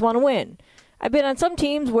 I just want to win. I've been on some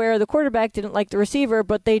teams where the quarterback didn't like the receiver,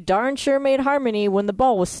 but they darn sure made harmony when the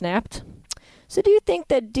ball was snapped." So do you think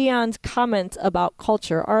that Deion's comments about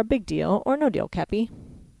culture are a big deal or no deal, Cappy?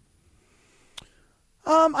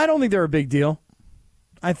 I don't think they're a big deal.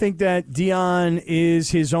 I think that Deion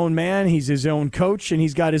is his own man. He's his own coach, and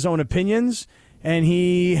he's got his own opinions. And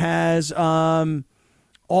he has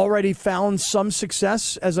already found some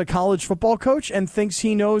success as a college football coach and thinks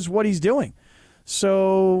he knows what he's doing.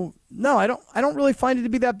 So, no, I don't really find it to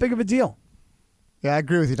be that big of a deal. Yeah, I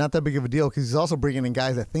agree with you. Not that big of a deal because he's also bringing in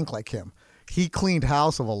guys that think like him. He cleaned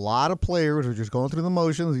house of a lot of players who are just going through the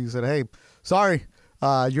motions. He said, hey, sorry,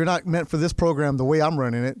 you're not meant for this program the way I'm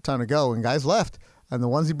running it. Time to go. And guys left. And the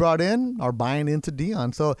ones he brought in are buying into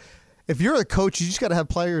Deion. So if you're a coach, you just got to have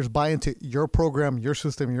players buy into your program, your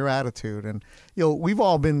system, your attitude. And, we've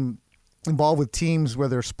all been involved with teams,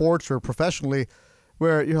 whether sports or professionally,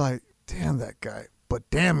 where you're like, damn, that guy. But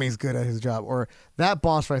damn, he's good at his job. Or that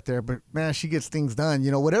boss right there, but man, she gets things done.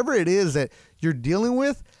 Whatever it is that you're dealing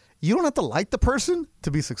with, you don't have to like the person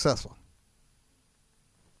to be successful.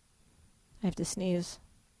 I have to sneeze,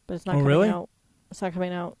 but it's not Oh, coming really? out. It's not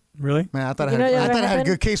coming out. Really? Man, I thought You know I what had a happened?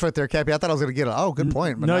 good case right there, Cappy. I thought I was going to get it. Oh, good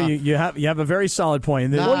point. But No, nah. you have a very solid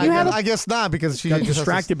point. Nah, Well, you I guess not because she got just has to-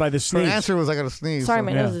 distracted by the Her sneeze. answer was I got to sneeze. Sorry, so-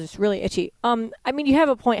 my Yeah. nose is really itchy. You have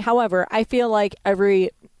a point. However, I feel like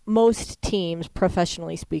most teams,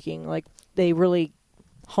 professionally speaking, like they really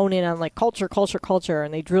hone in on like culture,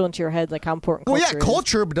 and they drill into your head like how important Well, culture yeah, is.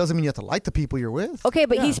 culture, but doesn't mean you have to like the people you're with. Okay,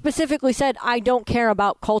 but he specifically said, I don't care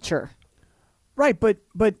about culture. Right, but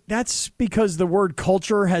that's because the word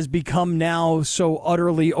culture has become now so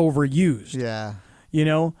utterly overused. Yeah.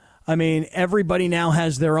 I mean, everybody now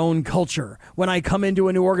has their own culture. When I come into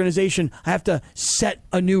a new organization, I have to set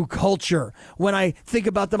a new culture. When I think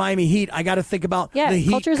about the Miami Heat, I got to think about Yeah, the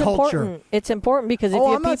Heat culture is important. It's important because if Oh, you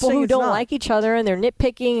I'm have not people saying who it's don't not. like each other and they're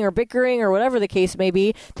nitpicking or bickering or whatever the case may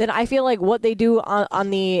be, then I feel like what they do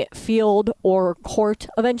on the field or court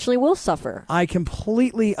eventually will suffer. I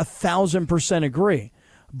completely 1,000% agree.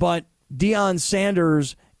 But Deion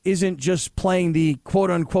Sanders isn't just playing the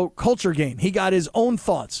quote-unquote culture game. He got his own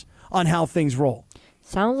thoughts on how things roll.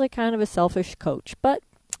 Sounds like kind of a selfish coach, but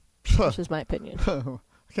that's just my opinion.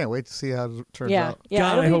 I can't wait to see how it turns Yeah, out. yeah.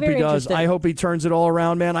 God, it'll I be hope he very does. interesting. I hope he turns it all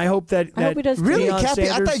around, man. I hope that I hope he does too. Really, Deion Cappy?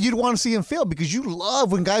 Sanders, I thought you'd want to see him fail because you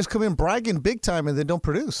love when guys come in bragging big time and they don't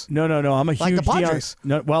produce. No. I'm a Like huge the Padres. Deion.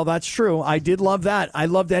 No, well, that's true. I did love that. I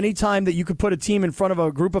loved any time that you could put a team in front of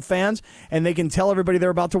a group of fans and they can tell everybody they're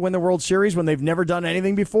about to win the World Series when they've never done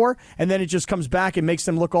anything before, and then it just comes back and makes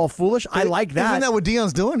them look all foolish. I like that. Isn't that what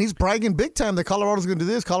Deion's doing? He's bragging big time that Colorado's going to do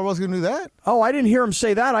this, Colorado's going to do that. Oh, I didn't hear him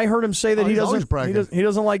say that. I heard him say that He's always bragging. he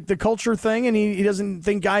doesn't like the culture thing, and he doesn't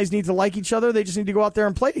think guys need to like each other. They just need to go out there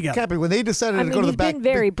and play together. Cappy, when they decided I to mean, go to he's the back, been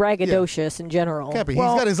very big- braggadocious in general. Cappy,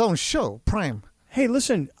 Well- he's got his own show, Prime. Hey,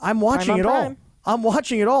 listen, I'm watching on it all. Prime. I'm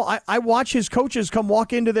watching it all. I watch his coaches come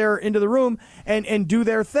walk into the room and do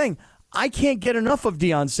their thing. I can't get enough of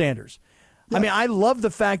Deion Sanders. I mean, I love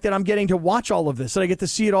the fact that I'm getting to watch all of this, that I get to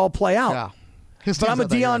see it all play out. Yeah. His But team's I'm a not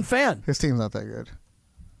that Deion good. fan. His team's not that good.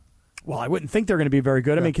 Well, I wouldn't think they're going to be very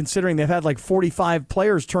good. I mean, considering they've had like 45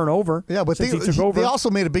 players turn over. Yeah, but since he took over. they also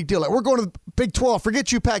made a big deal. Like, we're going to the Big 12.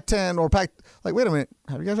 Forget you, Pac-10 or Pac. Like, wait a minute.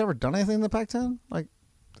 Have you guys ever done anything in the Pac-10? Like,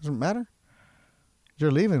 doesn't matter. You're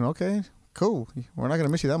leaving. Okay, cool. We're not going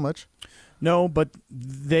to miss you that much. No, but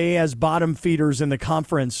they, as bottom feeders in the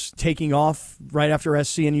conference, taking off right after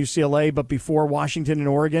SC and UCLA, but before Washington and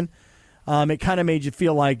Oregon, it kind of made you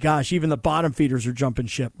feel like, gosh, even the bottom feeders are jumping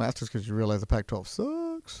ship. That's just because you realize the Pac-12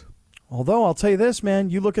 sucks. Although, I'll tell you this, man,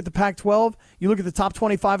 you look at the Pac-12, you look at the top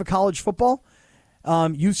 25 of college football,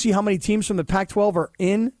 you see how many teams from the Pac-12 are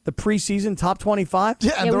in the preseason top 25? Yeah,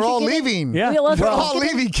 Yeah, and they're we should all get in- leaving. Yeah. Well, let's- They're let's all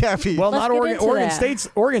get in- leaving, Cappy. Well, Let's not get Oregon. into Oregon that. State's.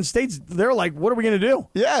 Oregon State's. They're like, what are we going to do?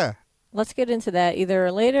 yeah. Let's get into that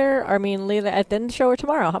either later, later at the end of the show or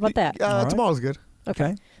tomorrow. How about that? right. Tomorrow's good.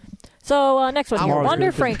 Okay. So next one here, Tomorrow's Wander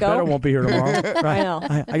good, but Franco. Beto won't be here tomorrow. Right. I know.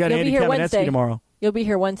 I got You'll Andy be here Kamenetsky Wednesday. tomorrow. You'll be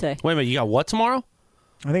here Wednesday. Wait a minute, you got what tomorrow?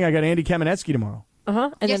 I think I got Andy Kamenetsky tomorrow.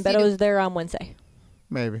 And Yes, then you Beto do. is there on Wednesday.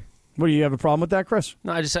 Maybe. What, do you have a problem with that, Chris?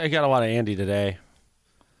 No, I got a lot of Andy today.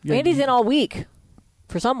 Yeah, Andy's in all week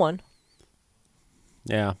for someone.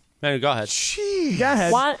 Yeah. Hey, go ahead. Jeez. Go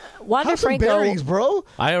ahead. Wander Have some Franco. berries, bro.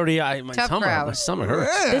 My Tough crowd. my stomach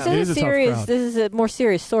hurts. This It is is a a tough serious. crowd. This is a more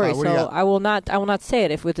serious story. what do you So got? I will not say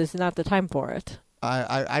it if this is not the time for it.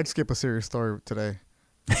 I'd skip a serious story today.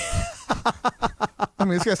 I mean,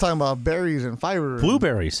 this guy's talking about berries and fiber.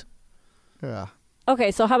 Blueberries. Yeah.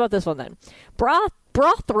 Okay, so how about this one then? Bra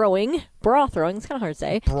throwing. It's kind of hard to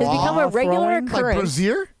say. Has become a Bra regular throwing? Like occurrence.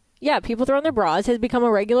 brazier? Yeah, people throwing their bras has become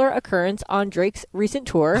a regular occurrence on Drake's recent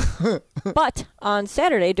tour. But on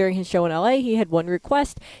Saturday during his show in LA, he had one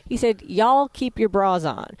request. He said, "Y'all keep your bras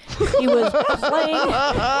on." He was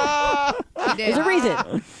playing. He did. There's a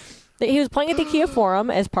reason. He was playing at the Kia Forum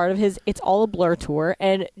as part of his It's All a Blur tour,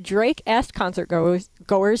 and Drake asked concert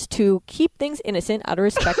goers to keep things innocent out of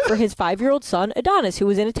respect for his 5-year-old son, Adonis, who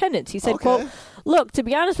was in attendance. He said, quote, "Look, to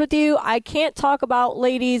be honest with you, I can't talk about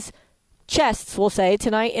ladies' chests, we'll say,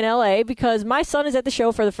 tonight in L.A. because my son is at the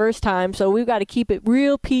show for the first time, so we've got to keep it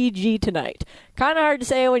real PG tonight." Kind of hard to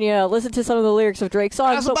say when you listen to some of the lyrics of Drake's songs,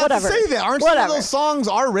 I was but about whatever. to say that. Aren't some of those songs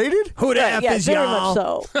R-rated? Who the F is very y'all?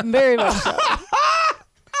 much so. Very much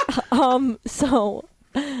so.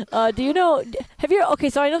 Do you know,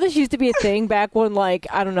 so I know this used to be a thing back when, like,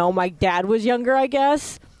 I don't know, my dad was younger, I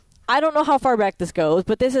guess. I don't know how far back this goes,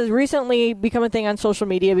 but this has recently become a thing on social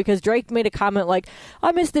media because Drake made a comment like,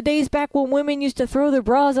 "I miss the days back when women used to throw their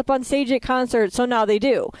bras up on stage at concerts, so now they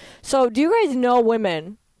do." So do you guys know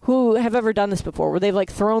women who have ever done this before, where they've, like,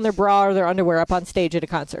 thrown their bra or their underwear up on stage at a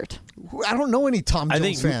concert? I don't know any Tom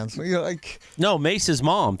Jones fans. No, Mace's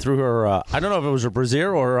mom threw her, I don't know if it was her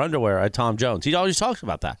brassiere or her underwear at Tom Jones. He always talks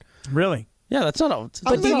about that. Really? Yeah, that's not a...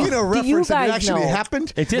 I'm thinking a reference that actually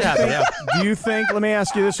happened. It did happen, yeah. Do you think, let me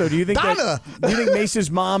ask you this, though, do you think Mace's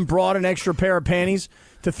mom brought an extra pair of panties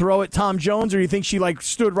to throw at Tom Jones, or do you think she, like,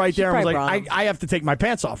 stood right there and was like, I have to take my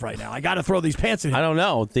pants off right now. I got to throw these pants in. I don't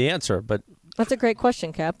know the answer, but... That's a great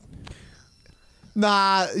question, Cap.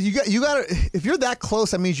 Nah, you got to. If you're that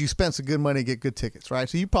close, that means you spent some good money to get good tickets, right?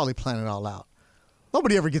 So you probably plan it all out.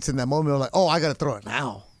 Nobody ever gets in that moment like, oh, I got to throw it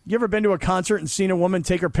now. You ever been to a concert and seen a woman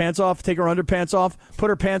take her pants off, take her underpants off, put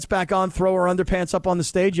her pants back on, throw her underpants up on the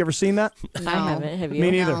stage? You ever seen that? No. I haven't. Have you?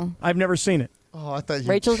 Me neither. No. I've never seen it. Oh, I thought you.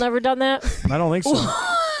 Rachel's never done that? I don't think so.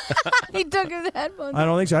 He took his headphones. I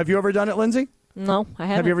don't think so. Have you ever done it, Lindsay? No, I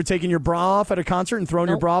haven't. Have you ever taken your bra off at a concert and thrown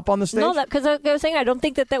your bra up on the stage? No, because I was saying I don't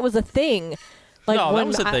think that was a thing. Like, no, that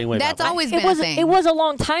was a thing. That's always been a thing. It was a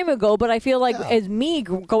long time ago, but I feel like as me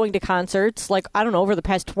going to concerts, like, I don't know, over the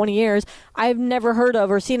past 20 years, I've never heard of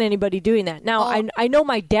or seen anybody doing that. Now, I know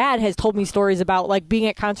my dad has told me stories about, like, being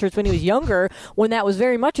at concerts when he was younger, when that was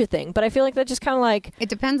very much a thing. But I feel like that just kind of like... It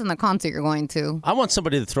depends on the concert you're going to. I want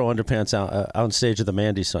somebody to throw underpants out on stage at the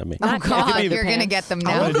Mandy Summit. Oh, God, you're going to get them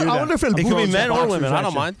now. I wonder if El It could be Buki men or women. I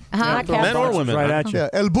don't mind. Men or women. Right at you. Yeah,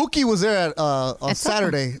 El Buki was there on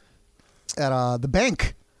Saturday at the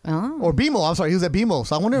bank. Oh. Or BMO. I'm sorry, he was at BMO.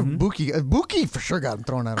 So I wonder if Buki for sure got him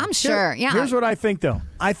thrown at him. I'm sure, yeah. Here's what I think, though.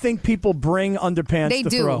 I think people bring underpants to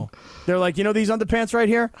throw. They're like, you know these underpants right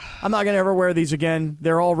here? I'm not going to ever wear these again.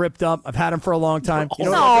 They're all ripped up. I've had them for a long time. You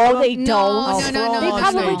know no, they don't. No. They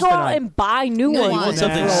probably go out and buy new ones want and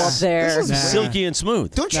something throw up there. silky and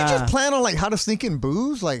smooth. Don't you just plan on, like, how to sneak in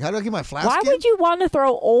booze? Like, how do I get my flask Why in? would you want to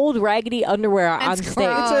throw old raggedy underwear on That's stage?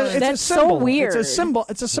 gross. That's a symbol. so weird. It's a symbol.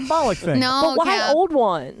 It's a symbolic thing. No, But why Cap. old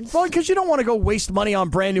ones? Well, because you don't want to go waste money on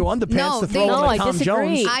brand new underpants No, to throw they- on No, the I Tom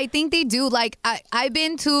disagree. Jones. I think they do. Like, I've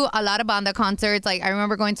been to a lot of banda concerts. Like, I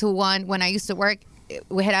remember going to one when I used to work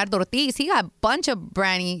with Gerardo Ortiz. He got a bunch of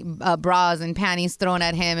bras and panties thrown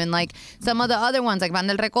at him, and like some of the other ones, like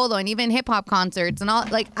Banda El Recodo, and even hip hop concerts and all.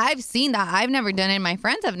 Like, I've seen that. I've never done it. My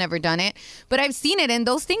friends have never done it, but I've seen it, and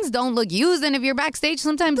those things don't look used. And if you're backstage,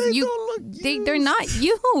 sometimes they're not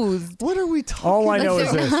used. What are we talking All I about? know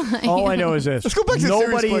is this. All I know is this. Let's go back to the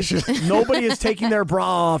serious question. Nobody is taking their bra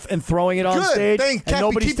off and throwing it on Good. stage, Thank and Cappy,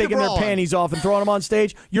 nobody's keep your taking their bra on. panties off and throwing them on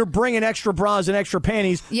stage. You're bringing extra bras and extra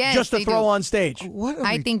panties Yes, just to they throw do. on stage. What are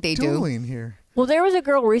I we think they do. doing here? Well, there was a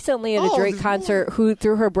girl recently at a Drake there's concert who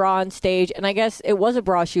threw her bra on stage, and I guess it was a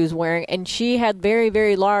bra she was wearing, and she had very,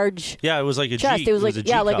 very large Yeah, it was like a chest. G. It was like a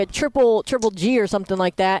G like a cup. triple G or something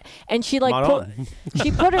like that. And she like Not put on.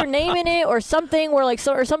 she put her name in it or something, where like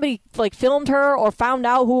or somebody like filmed her or found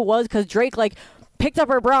out who it was because Drake like picked up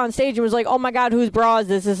her bra on stage and was like, "Oh my God, whose bra is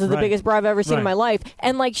this? This is the Right. biggest bra I've ever seen in Right. my life."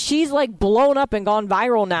 And like she's like blown up and gone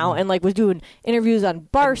viral now, and like was doing interviews on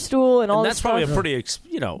Barstool and all And this that's probably stuff. a pretty,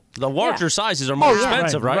 the larger Yeah. sizes are more Oh, yeah.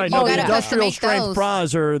 expensive, right? No, You the gotta industrial custom make strength those.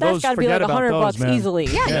 bras are That's those. got to be Forget like about $100 those, man. easily.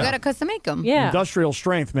 Yeah, you got to custom make them. Yeah. Industrial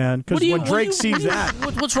strength, man. Because What do you- when what do Drake you- sees that,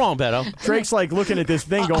 What's wrong, Beto? Drake's like looking at this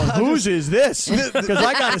thing, going, "Whose is this?" Because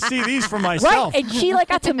I got to see these for myself. Right, and she like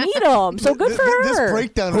got to meet him, so good for her. This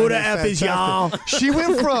breakdown. Who right the now F is fantastic. y'all? She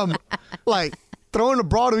went from like throwing a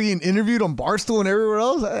bra to being interviewed on Barstool and everywhere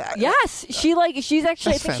else. Yes, she's actually. That's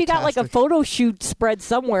I think she got like a fantastic. photo shoot spread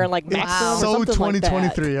somewhere, like It's Maximum or so something like that.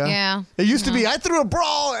 2023. Yeah. It used to be I threw a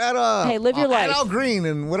bra at Hey, live your life. at Al Green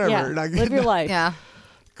and whatever. Yeah, Like, live your life. Yeah.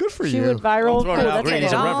 Good for She you. went viral. Don't throw it Cool, out. that's Green it.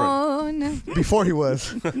 is a reverend. Before he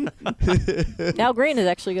was Al Green is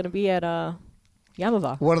actually going to be at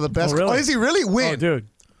Yamava. one of the best. Oh, really? Is he really? Win, Oh, dude.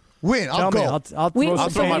 win. I'll Tell me. go. I'll We- throw I'll some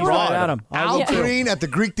throw my panties bra right at at him. Al Yeah. Green at the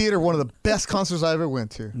Greek Theater, one of the best concerts I ever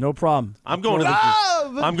went to. No problem. I'm going to the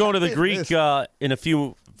Ah, I'm going to the but- Greek in a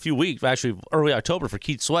few few weeks, actually early October for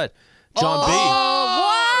Keith Sweat. John B.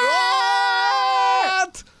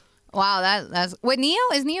 What? Wow, that's what Neo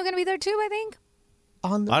is. Neo going to be there too? I think. I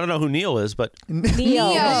don't know who Neil is, but Neo.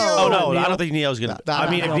 oh no, Neil. I don't think Neo's gonna. I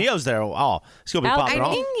mean, if Neo's there, it's gonna be popping I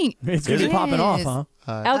off. think It's going to be popping off, huh?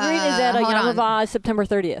 Al Green is at hold on. Yamava September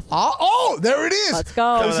 30th. Oh, there it is. Let's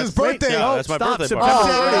go. It's his birthday. Yeah, that's my Stop. birthday September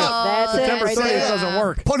party. 30th. That's September it. 30th Right there. doesn't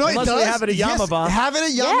work. Oh, no, it Unless does. we have it at Yes, Yamava. have it at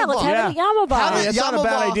Yamava. Yeah, let's have it at Yamava. Have it Hey, at that's not a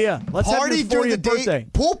bad Yamava. idea. Let's have party his during the 40th day. birthday.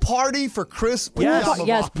 Pool party for Chris. Yes. Yamava.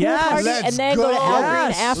 Yes, pool Yes. party, Let's and then go to Al Green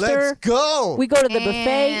Yes. after. Let's go. We go to the buffet,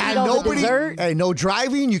 And eat all the dessert. Hey, no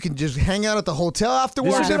driving. You can just hang out at the hotel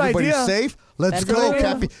afterwards. That's a good Everybody's idea. safe. Let's That's a go, good idea.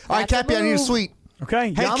 Cappy. All right, That's a Cappy, I need a move. suite.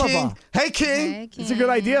 Okay, Hey, Yamava. King. Hey, King. Okay. It's a good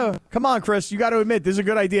idea. Come on, Chris. You got to admit, this is a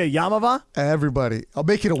good idea. Yamava? Everybody. I'll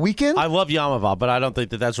make it a weekend. I love Yamava, but I don't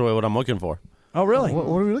think that's really what I'm looking for. Oh, really? What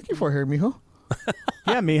are we looking for here, mijo? Yeah,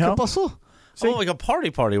 ¿Qué mijo. pasó? Oh, like a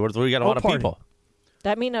party where we got a lot of party. people.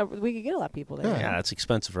 That means we could get a lot of people there. Yeah, that's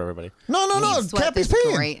expensive for everybody. No. Keith Sweat Cappy's is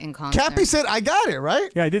paying. great in concert. Cappy said, I got it,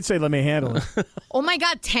 right? Yeah, I did say let me handle it. Oh my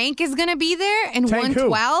God, Tank is going to be there in Tank who?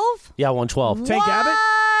 112. Yeah, 112. Tank Abbott?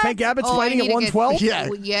 Tank Abbott's Oh, I fighting need at to get 112?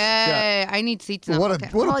 seats. Yeah. Yeah, I need seats now. What a Okay.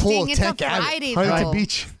 pull dang, of it's Tank a Abbott. Friday, Huntington though.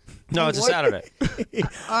 Beach. No, it's a Saturday.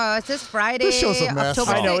 Oh, it's this Friday. This show's a mess.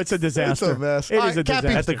 October I know, 6th. it's a disaster. It's a mess. It All is right, a Cappy.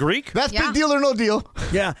 disaster. At the Greek? That's Yeah. big deal or no deal.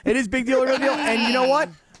 Yeah, it is big deal or no deal. And you know what?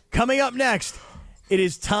 Coming up next, it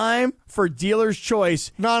is time for Dealer's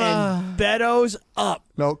Choice. No. And Beto's up.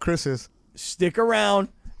 No, Chris is. Stick around.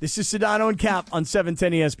 This is Sedano and Cap on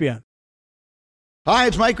 710 ESPN. Hi,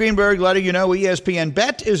 it's Mike Greenberg letting you know ESPN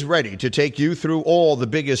Bet is ready to take you through all the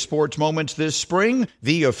biggest sports moments this spring.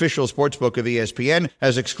 The official sportsbook of ESPN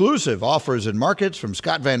has exclusive offers and markets from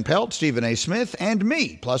Scott Van Pelt, Stephen A. Smith, and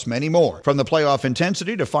me, plus many more. From the playoff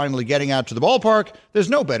intensity to finally getting out to the ballpark,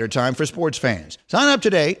 there's no better time for sports fans. Sign up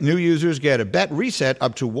today. New users get a bet reset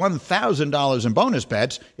up to $1,000 in bonus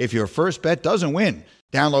bets if your first bet doesn't win.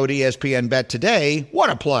 Download ESPN Bet today.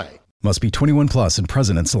 What a play. Must be 21 plus and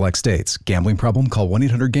present in select states. Gambling problem? Call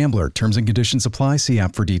 1-800-GAMBLER. Terms and conditions apply. See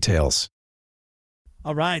app for details.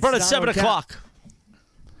 All right. Front at Sedano 7 and Cap. o'clock.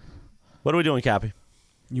 What are we doing, Cappy?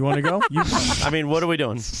 You want to go? I mean, what are we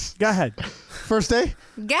doing? Go ahead. First day?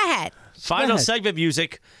 Go ahead. Final ahead. segment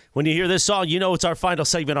music. When you hear this song, you know it's our final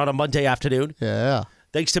segment on a Monday afternoon. Yeah.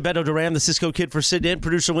 Thanks to Beto Duran, the Cisco Kid for sitting in,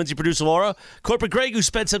 producer Lindsay, producer Laura, corporate Greg, who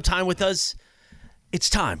spent some time with us. It's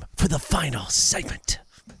time for the final segment.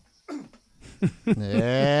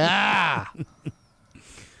 Yeah.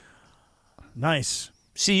 Nice.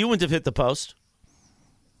 See, you wouldn't have hit the post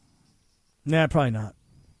Nah, probably not.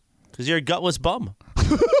 because you're a gutless bum.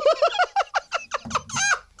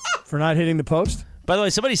 For not hitting the post? By the way,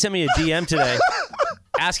 somebody sent me a DM today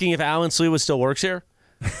asking if Alan Sleewa still works here.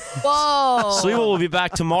 Whoa. Sleewa will be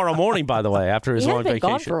back tomorrow morning, by the way, after his He long has been vacation.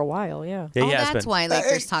 gone for a while, yeah. Yeah, Oh, he has that's been. why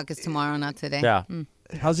Lakers talk is tomorrow, not today. Yeah.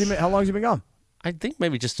 How long has he been gone? I think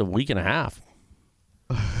maybe just a week and a half.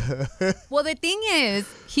 Well, the thing is,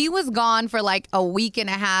 he was gone for like a week and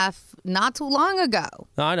a half not too long ago.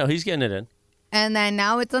 No, I know. He's getting it in. And then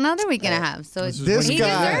now it's another week and a half. So This he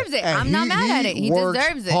guy, deserves it. and I'm not mad at it. He works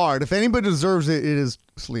deserves it. hard. If anybody deserves it, it is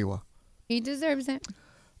Sliwa. He deserves it.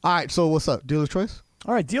 All right, so what's up? Dealer's choice?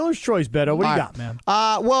 All right, Dealer's Choice, Beto. What do you All got, right.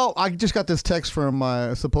 man? Well, I just got this text from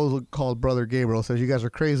my supposed called brother Gabriel. It says, you guys are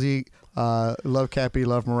crazy. Love Cappy,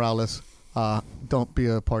 love Morales. Don't be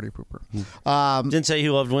a party pooper. Didn't say he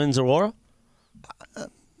loved Wins Aurora?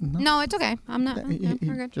 No, it's okay. I'm not. We're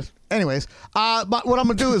good. Just, anyways, but what I'm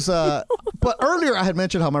gonna do is, but earlier I had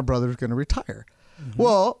mentioned how my brother's gonna retire.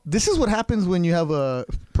 Well, this is what happens when you have a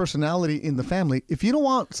personality in the family. If you don't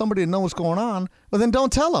want somebody to know what's going on, well, then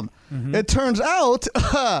don't tell them. It turns out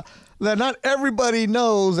that not everybody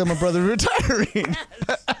knows that my brother's retiring.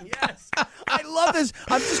 Yes. I love this.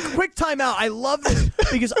 I'm just quick time out. I love this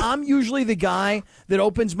because I'm usually the guy that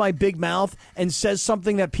opens my big mouth and says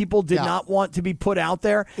something that people did Yeah. not want to be put out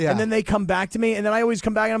there. Yeah. And then they come back to me and then I always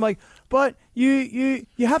come back and I'm like, but you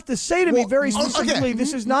have to say to me Well, very okay. specifically,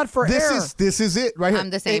 this is not for This air. is it right here. I'm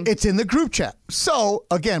the same. It's in the group chat. So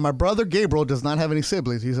again, my brother Gabriel does not have any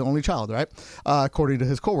siblings. He's the only child, right? According to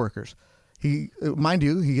his coworkers. He, mind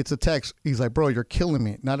you, he gets a text. He's like, bro, you're killing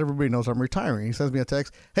me. Not everybody knows I'm retiring. He sends me a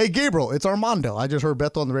text. Hey, Gabriel, it's Armando. I just heard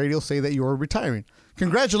Beto on the radio say that you are retiring.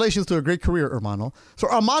 Congratulations to a great career, Armando. So,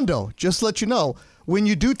 Armando, just to let you know, when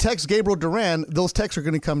you do text Gabriel Duran, those texts are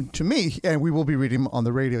going to come to me, and we will be reading them on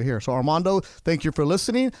the radio here. So, Armando, thank you for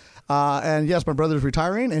listening. And yes, my brother is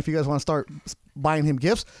retiring, and if you guys want to start buying him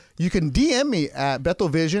gifts, you can DM me at Beto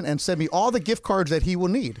Vision and send me all the gift cards that he will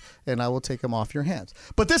need, and I will take them off your hands.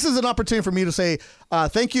 But this is an opportunity for me to say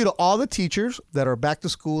thank you to all the teachers that are back to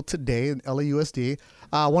school today in LAUSD.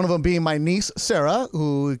 One of them being my niece, Sarah,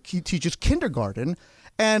 who teaches kindergarten.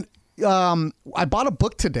 And I bought a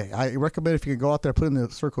book today. I recommend if you can go out there, put it in the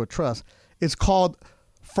Circle of Trust. It's called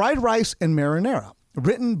Fried Rice and Marinara,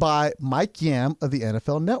 written by Mike Yam of the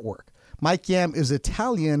NFL Network. Mike Yam is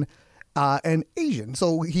Italian and Asian.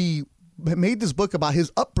 So he made this book about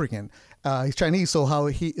his upbringing. He's Chinese, so how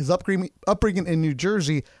his upbringing in New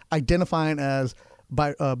Jersey, identifying as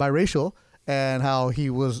biracial, and how he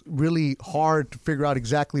was really hard to figure out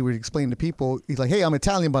exactly what he explained to people. He's like, hey, I'm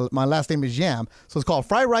Italian, but my last name is Yam. So it's called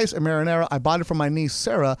Fried Rice and Marinara. I bought it from my niece,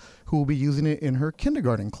 Sarah, who will be using it in her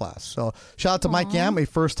kindergarten class. So shout out to Mike Yam, a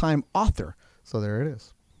first-time author. So there it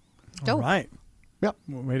is. All right. Yep.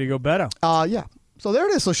 Way to go, Beto. Yeah. So there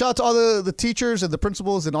it is. So shout out to all the teachers and the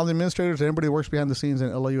principals and all the administrators and everybody who works behind the scenes in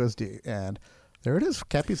LAUSD. And there it is,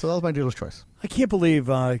 Cappy. So that was my dealer's choice. I can't believe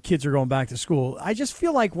kids are going back to school. I just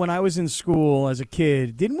feel like when I was in school as a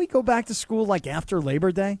kid, didn't we go back to school like after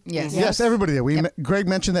Labor Day? Yes, everybody did. Greg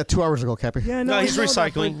mentioned that 2 hours ago, Cappy. Yeah, No, he's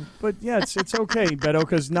recycling. But yeah, it's okay, Beto,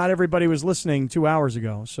 because not everybody was listening 2 hours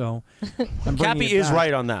ago. So Cappy is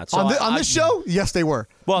right on that. So on this show, yes, they were.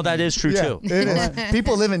 Well, that is true, too. It is.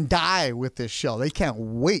 People live and die with this show. They can't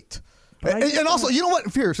wait. And also, you know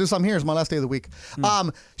what? Fear, since I'm here, it's my last day of the week.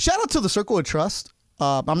 Shout out to the Circle of Trust.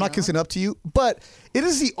 I'm not kissing up to you, but it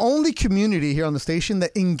is the only community here on the station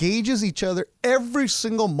that engages each other every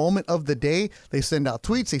single moment of the day. They send out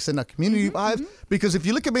tweets, they send out community vibes. Because if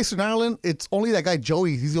you look at Mason Ireland, it's only that guy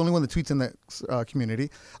Joey. He's the only one that tweets in that community.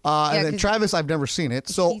 And then Travis, I've never seen it.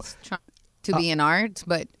 So he's trying to be in art,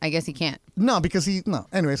 but I guess he can't. No, because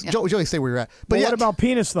Anyways, Joey, stay where you're at. But what about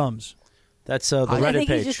penis thumbs? That's the Reddit page. I think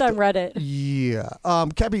he's just on Reddit. Yeah.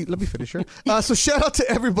 Cappy, let me finish here. So shout out to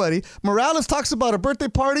everybody. Morales talks about a birthday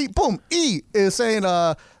party. Boom. E is saying,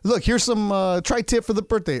 look, here's some tri-tip for the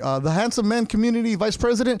birthday. The Handsome Men Community Vice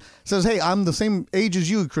President says, hey, I'm the same age as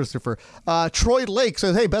you, Christopher. Troy Lake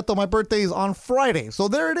says, hey, Beto, my birthday is on Friday. So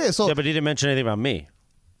there it is. So yeah, but he didn't mention anything about me.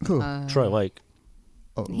 Who? Troy Lake.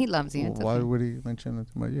 He loves you. Why would he mention it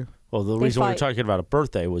about you? Well, the reason we were talking about a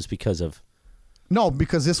birthday was because of... No,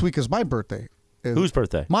 because this week is my birthday. Whose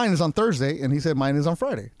birthday? Mine is on Thursday, and he said mine is on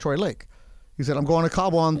Friday. Troy Lake. He said, I'm going to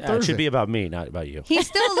Cabo on Thursday. It should be about me, not about you. He's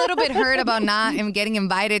still a little bit hurt about not getting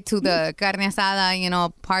invited to the carne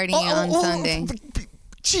asada, party on Sunday.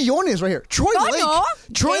 Chillones right here.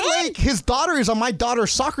 Troy Lake, his daughter is on my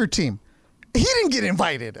daughter's soccer team. He didn't get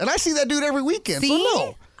invited, and I see that dude every weekend. See? So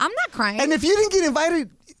no. I'm not crying. And if you didn't get invited,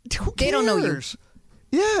 who cares? They don't know you.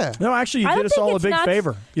 Yeah. No, actually, you did us all a big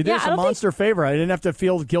favor. You did us a monster favor. I didn't have to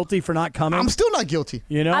feel guilty for not coming. I'm still not guilty.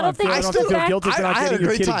 You know, I don't have to feel guilty for not getting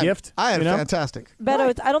your kid a gift. I had fantastic.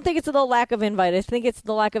 Beto, I don't think it's the lack of invite. I think it's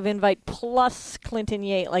the lack of invite plus Clinton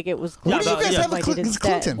Yates, like it was. What do you guys have with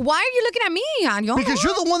Clinton? Why are you looking at me, Anya? Because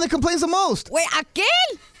you're the one that complains the most. Wait, aquel?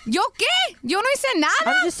 ¿Yo qué? Yo no hice nada.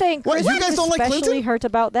 I'm just saying, what, you guys don't like Clinton? Especially hurt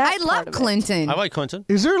about that. I love Clinton. I like Clinton.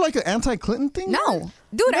 Is there like an anti-Clinton thing? No.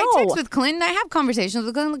 Dude, I text with Clinton. I have conversations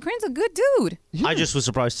with Clinton. Clinton's a good dude. Yeah. I just was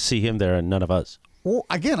surprised to see him there and none of us. Well,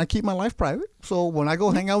 again, I keep my life private. So when I go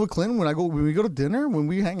hang out with Clinton, when we go to dinner, when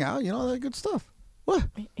we hang out, that good stuff. What?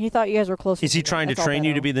 He thought you guys were close. Is he trying to train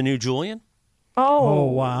you to be the new Julian? Oh,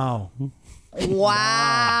 wow.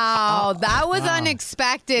 Wow, that was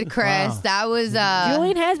unexpected, Chris. Wow. That was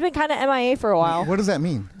Julian has been kind of MIA for a while. What does that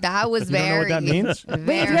mean? That was you very. Don't know what that means?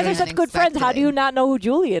 But you guys are such good friends. How do you not know who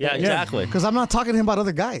Julian is? Yeah, exactly. Because I'm not talking to him about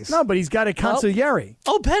other guys. No, but he's got a consigliere.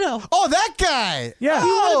 Oh, Beto. Oh, that guy. Yeah.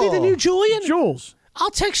 You want to be the new Julian? Jules.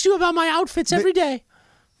 I'll text you about my outfits every day.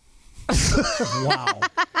 Wow.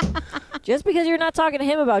 Just because you're not talking to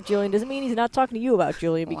him about Julian doesn't mean he's not talking to you about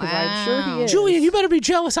Julian, because I'm sure he is. Julian, you better be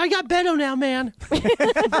jealous. I got Beto now, man.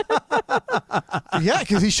 Yeah,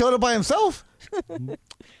 because he showed up by himself. I'm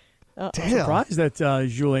surprised that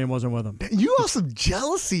Julian wasn't with him. You have some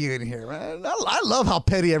jealousy in here, man. I love how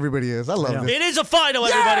petty everybody is. I love this. It is a final,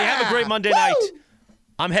 everybody. Have a great Monday night.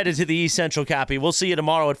 I'm headed to the East Central, Cappy. We'll see you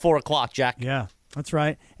tomorrow at 4 o'clock, Jack. Yeah, that's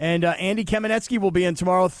right. And Andy Kamenetsky will be in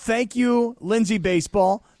tomorrow. Thank you, Lindsay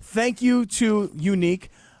Baseball. Thank you to Unique.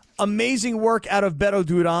 Amazing work out of Beto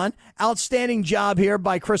Duran. Outstanding job here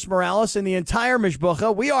by Chris Morales and the entire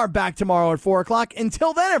Mishbucha. We are back tomorrow at 4 o'clock.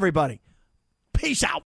 Until then, everybody, peace out.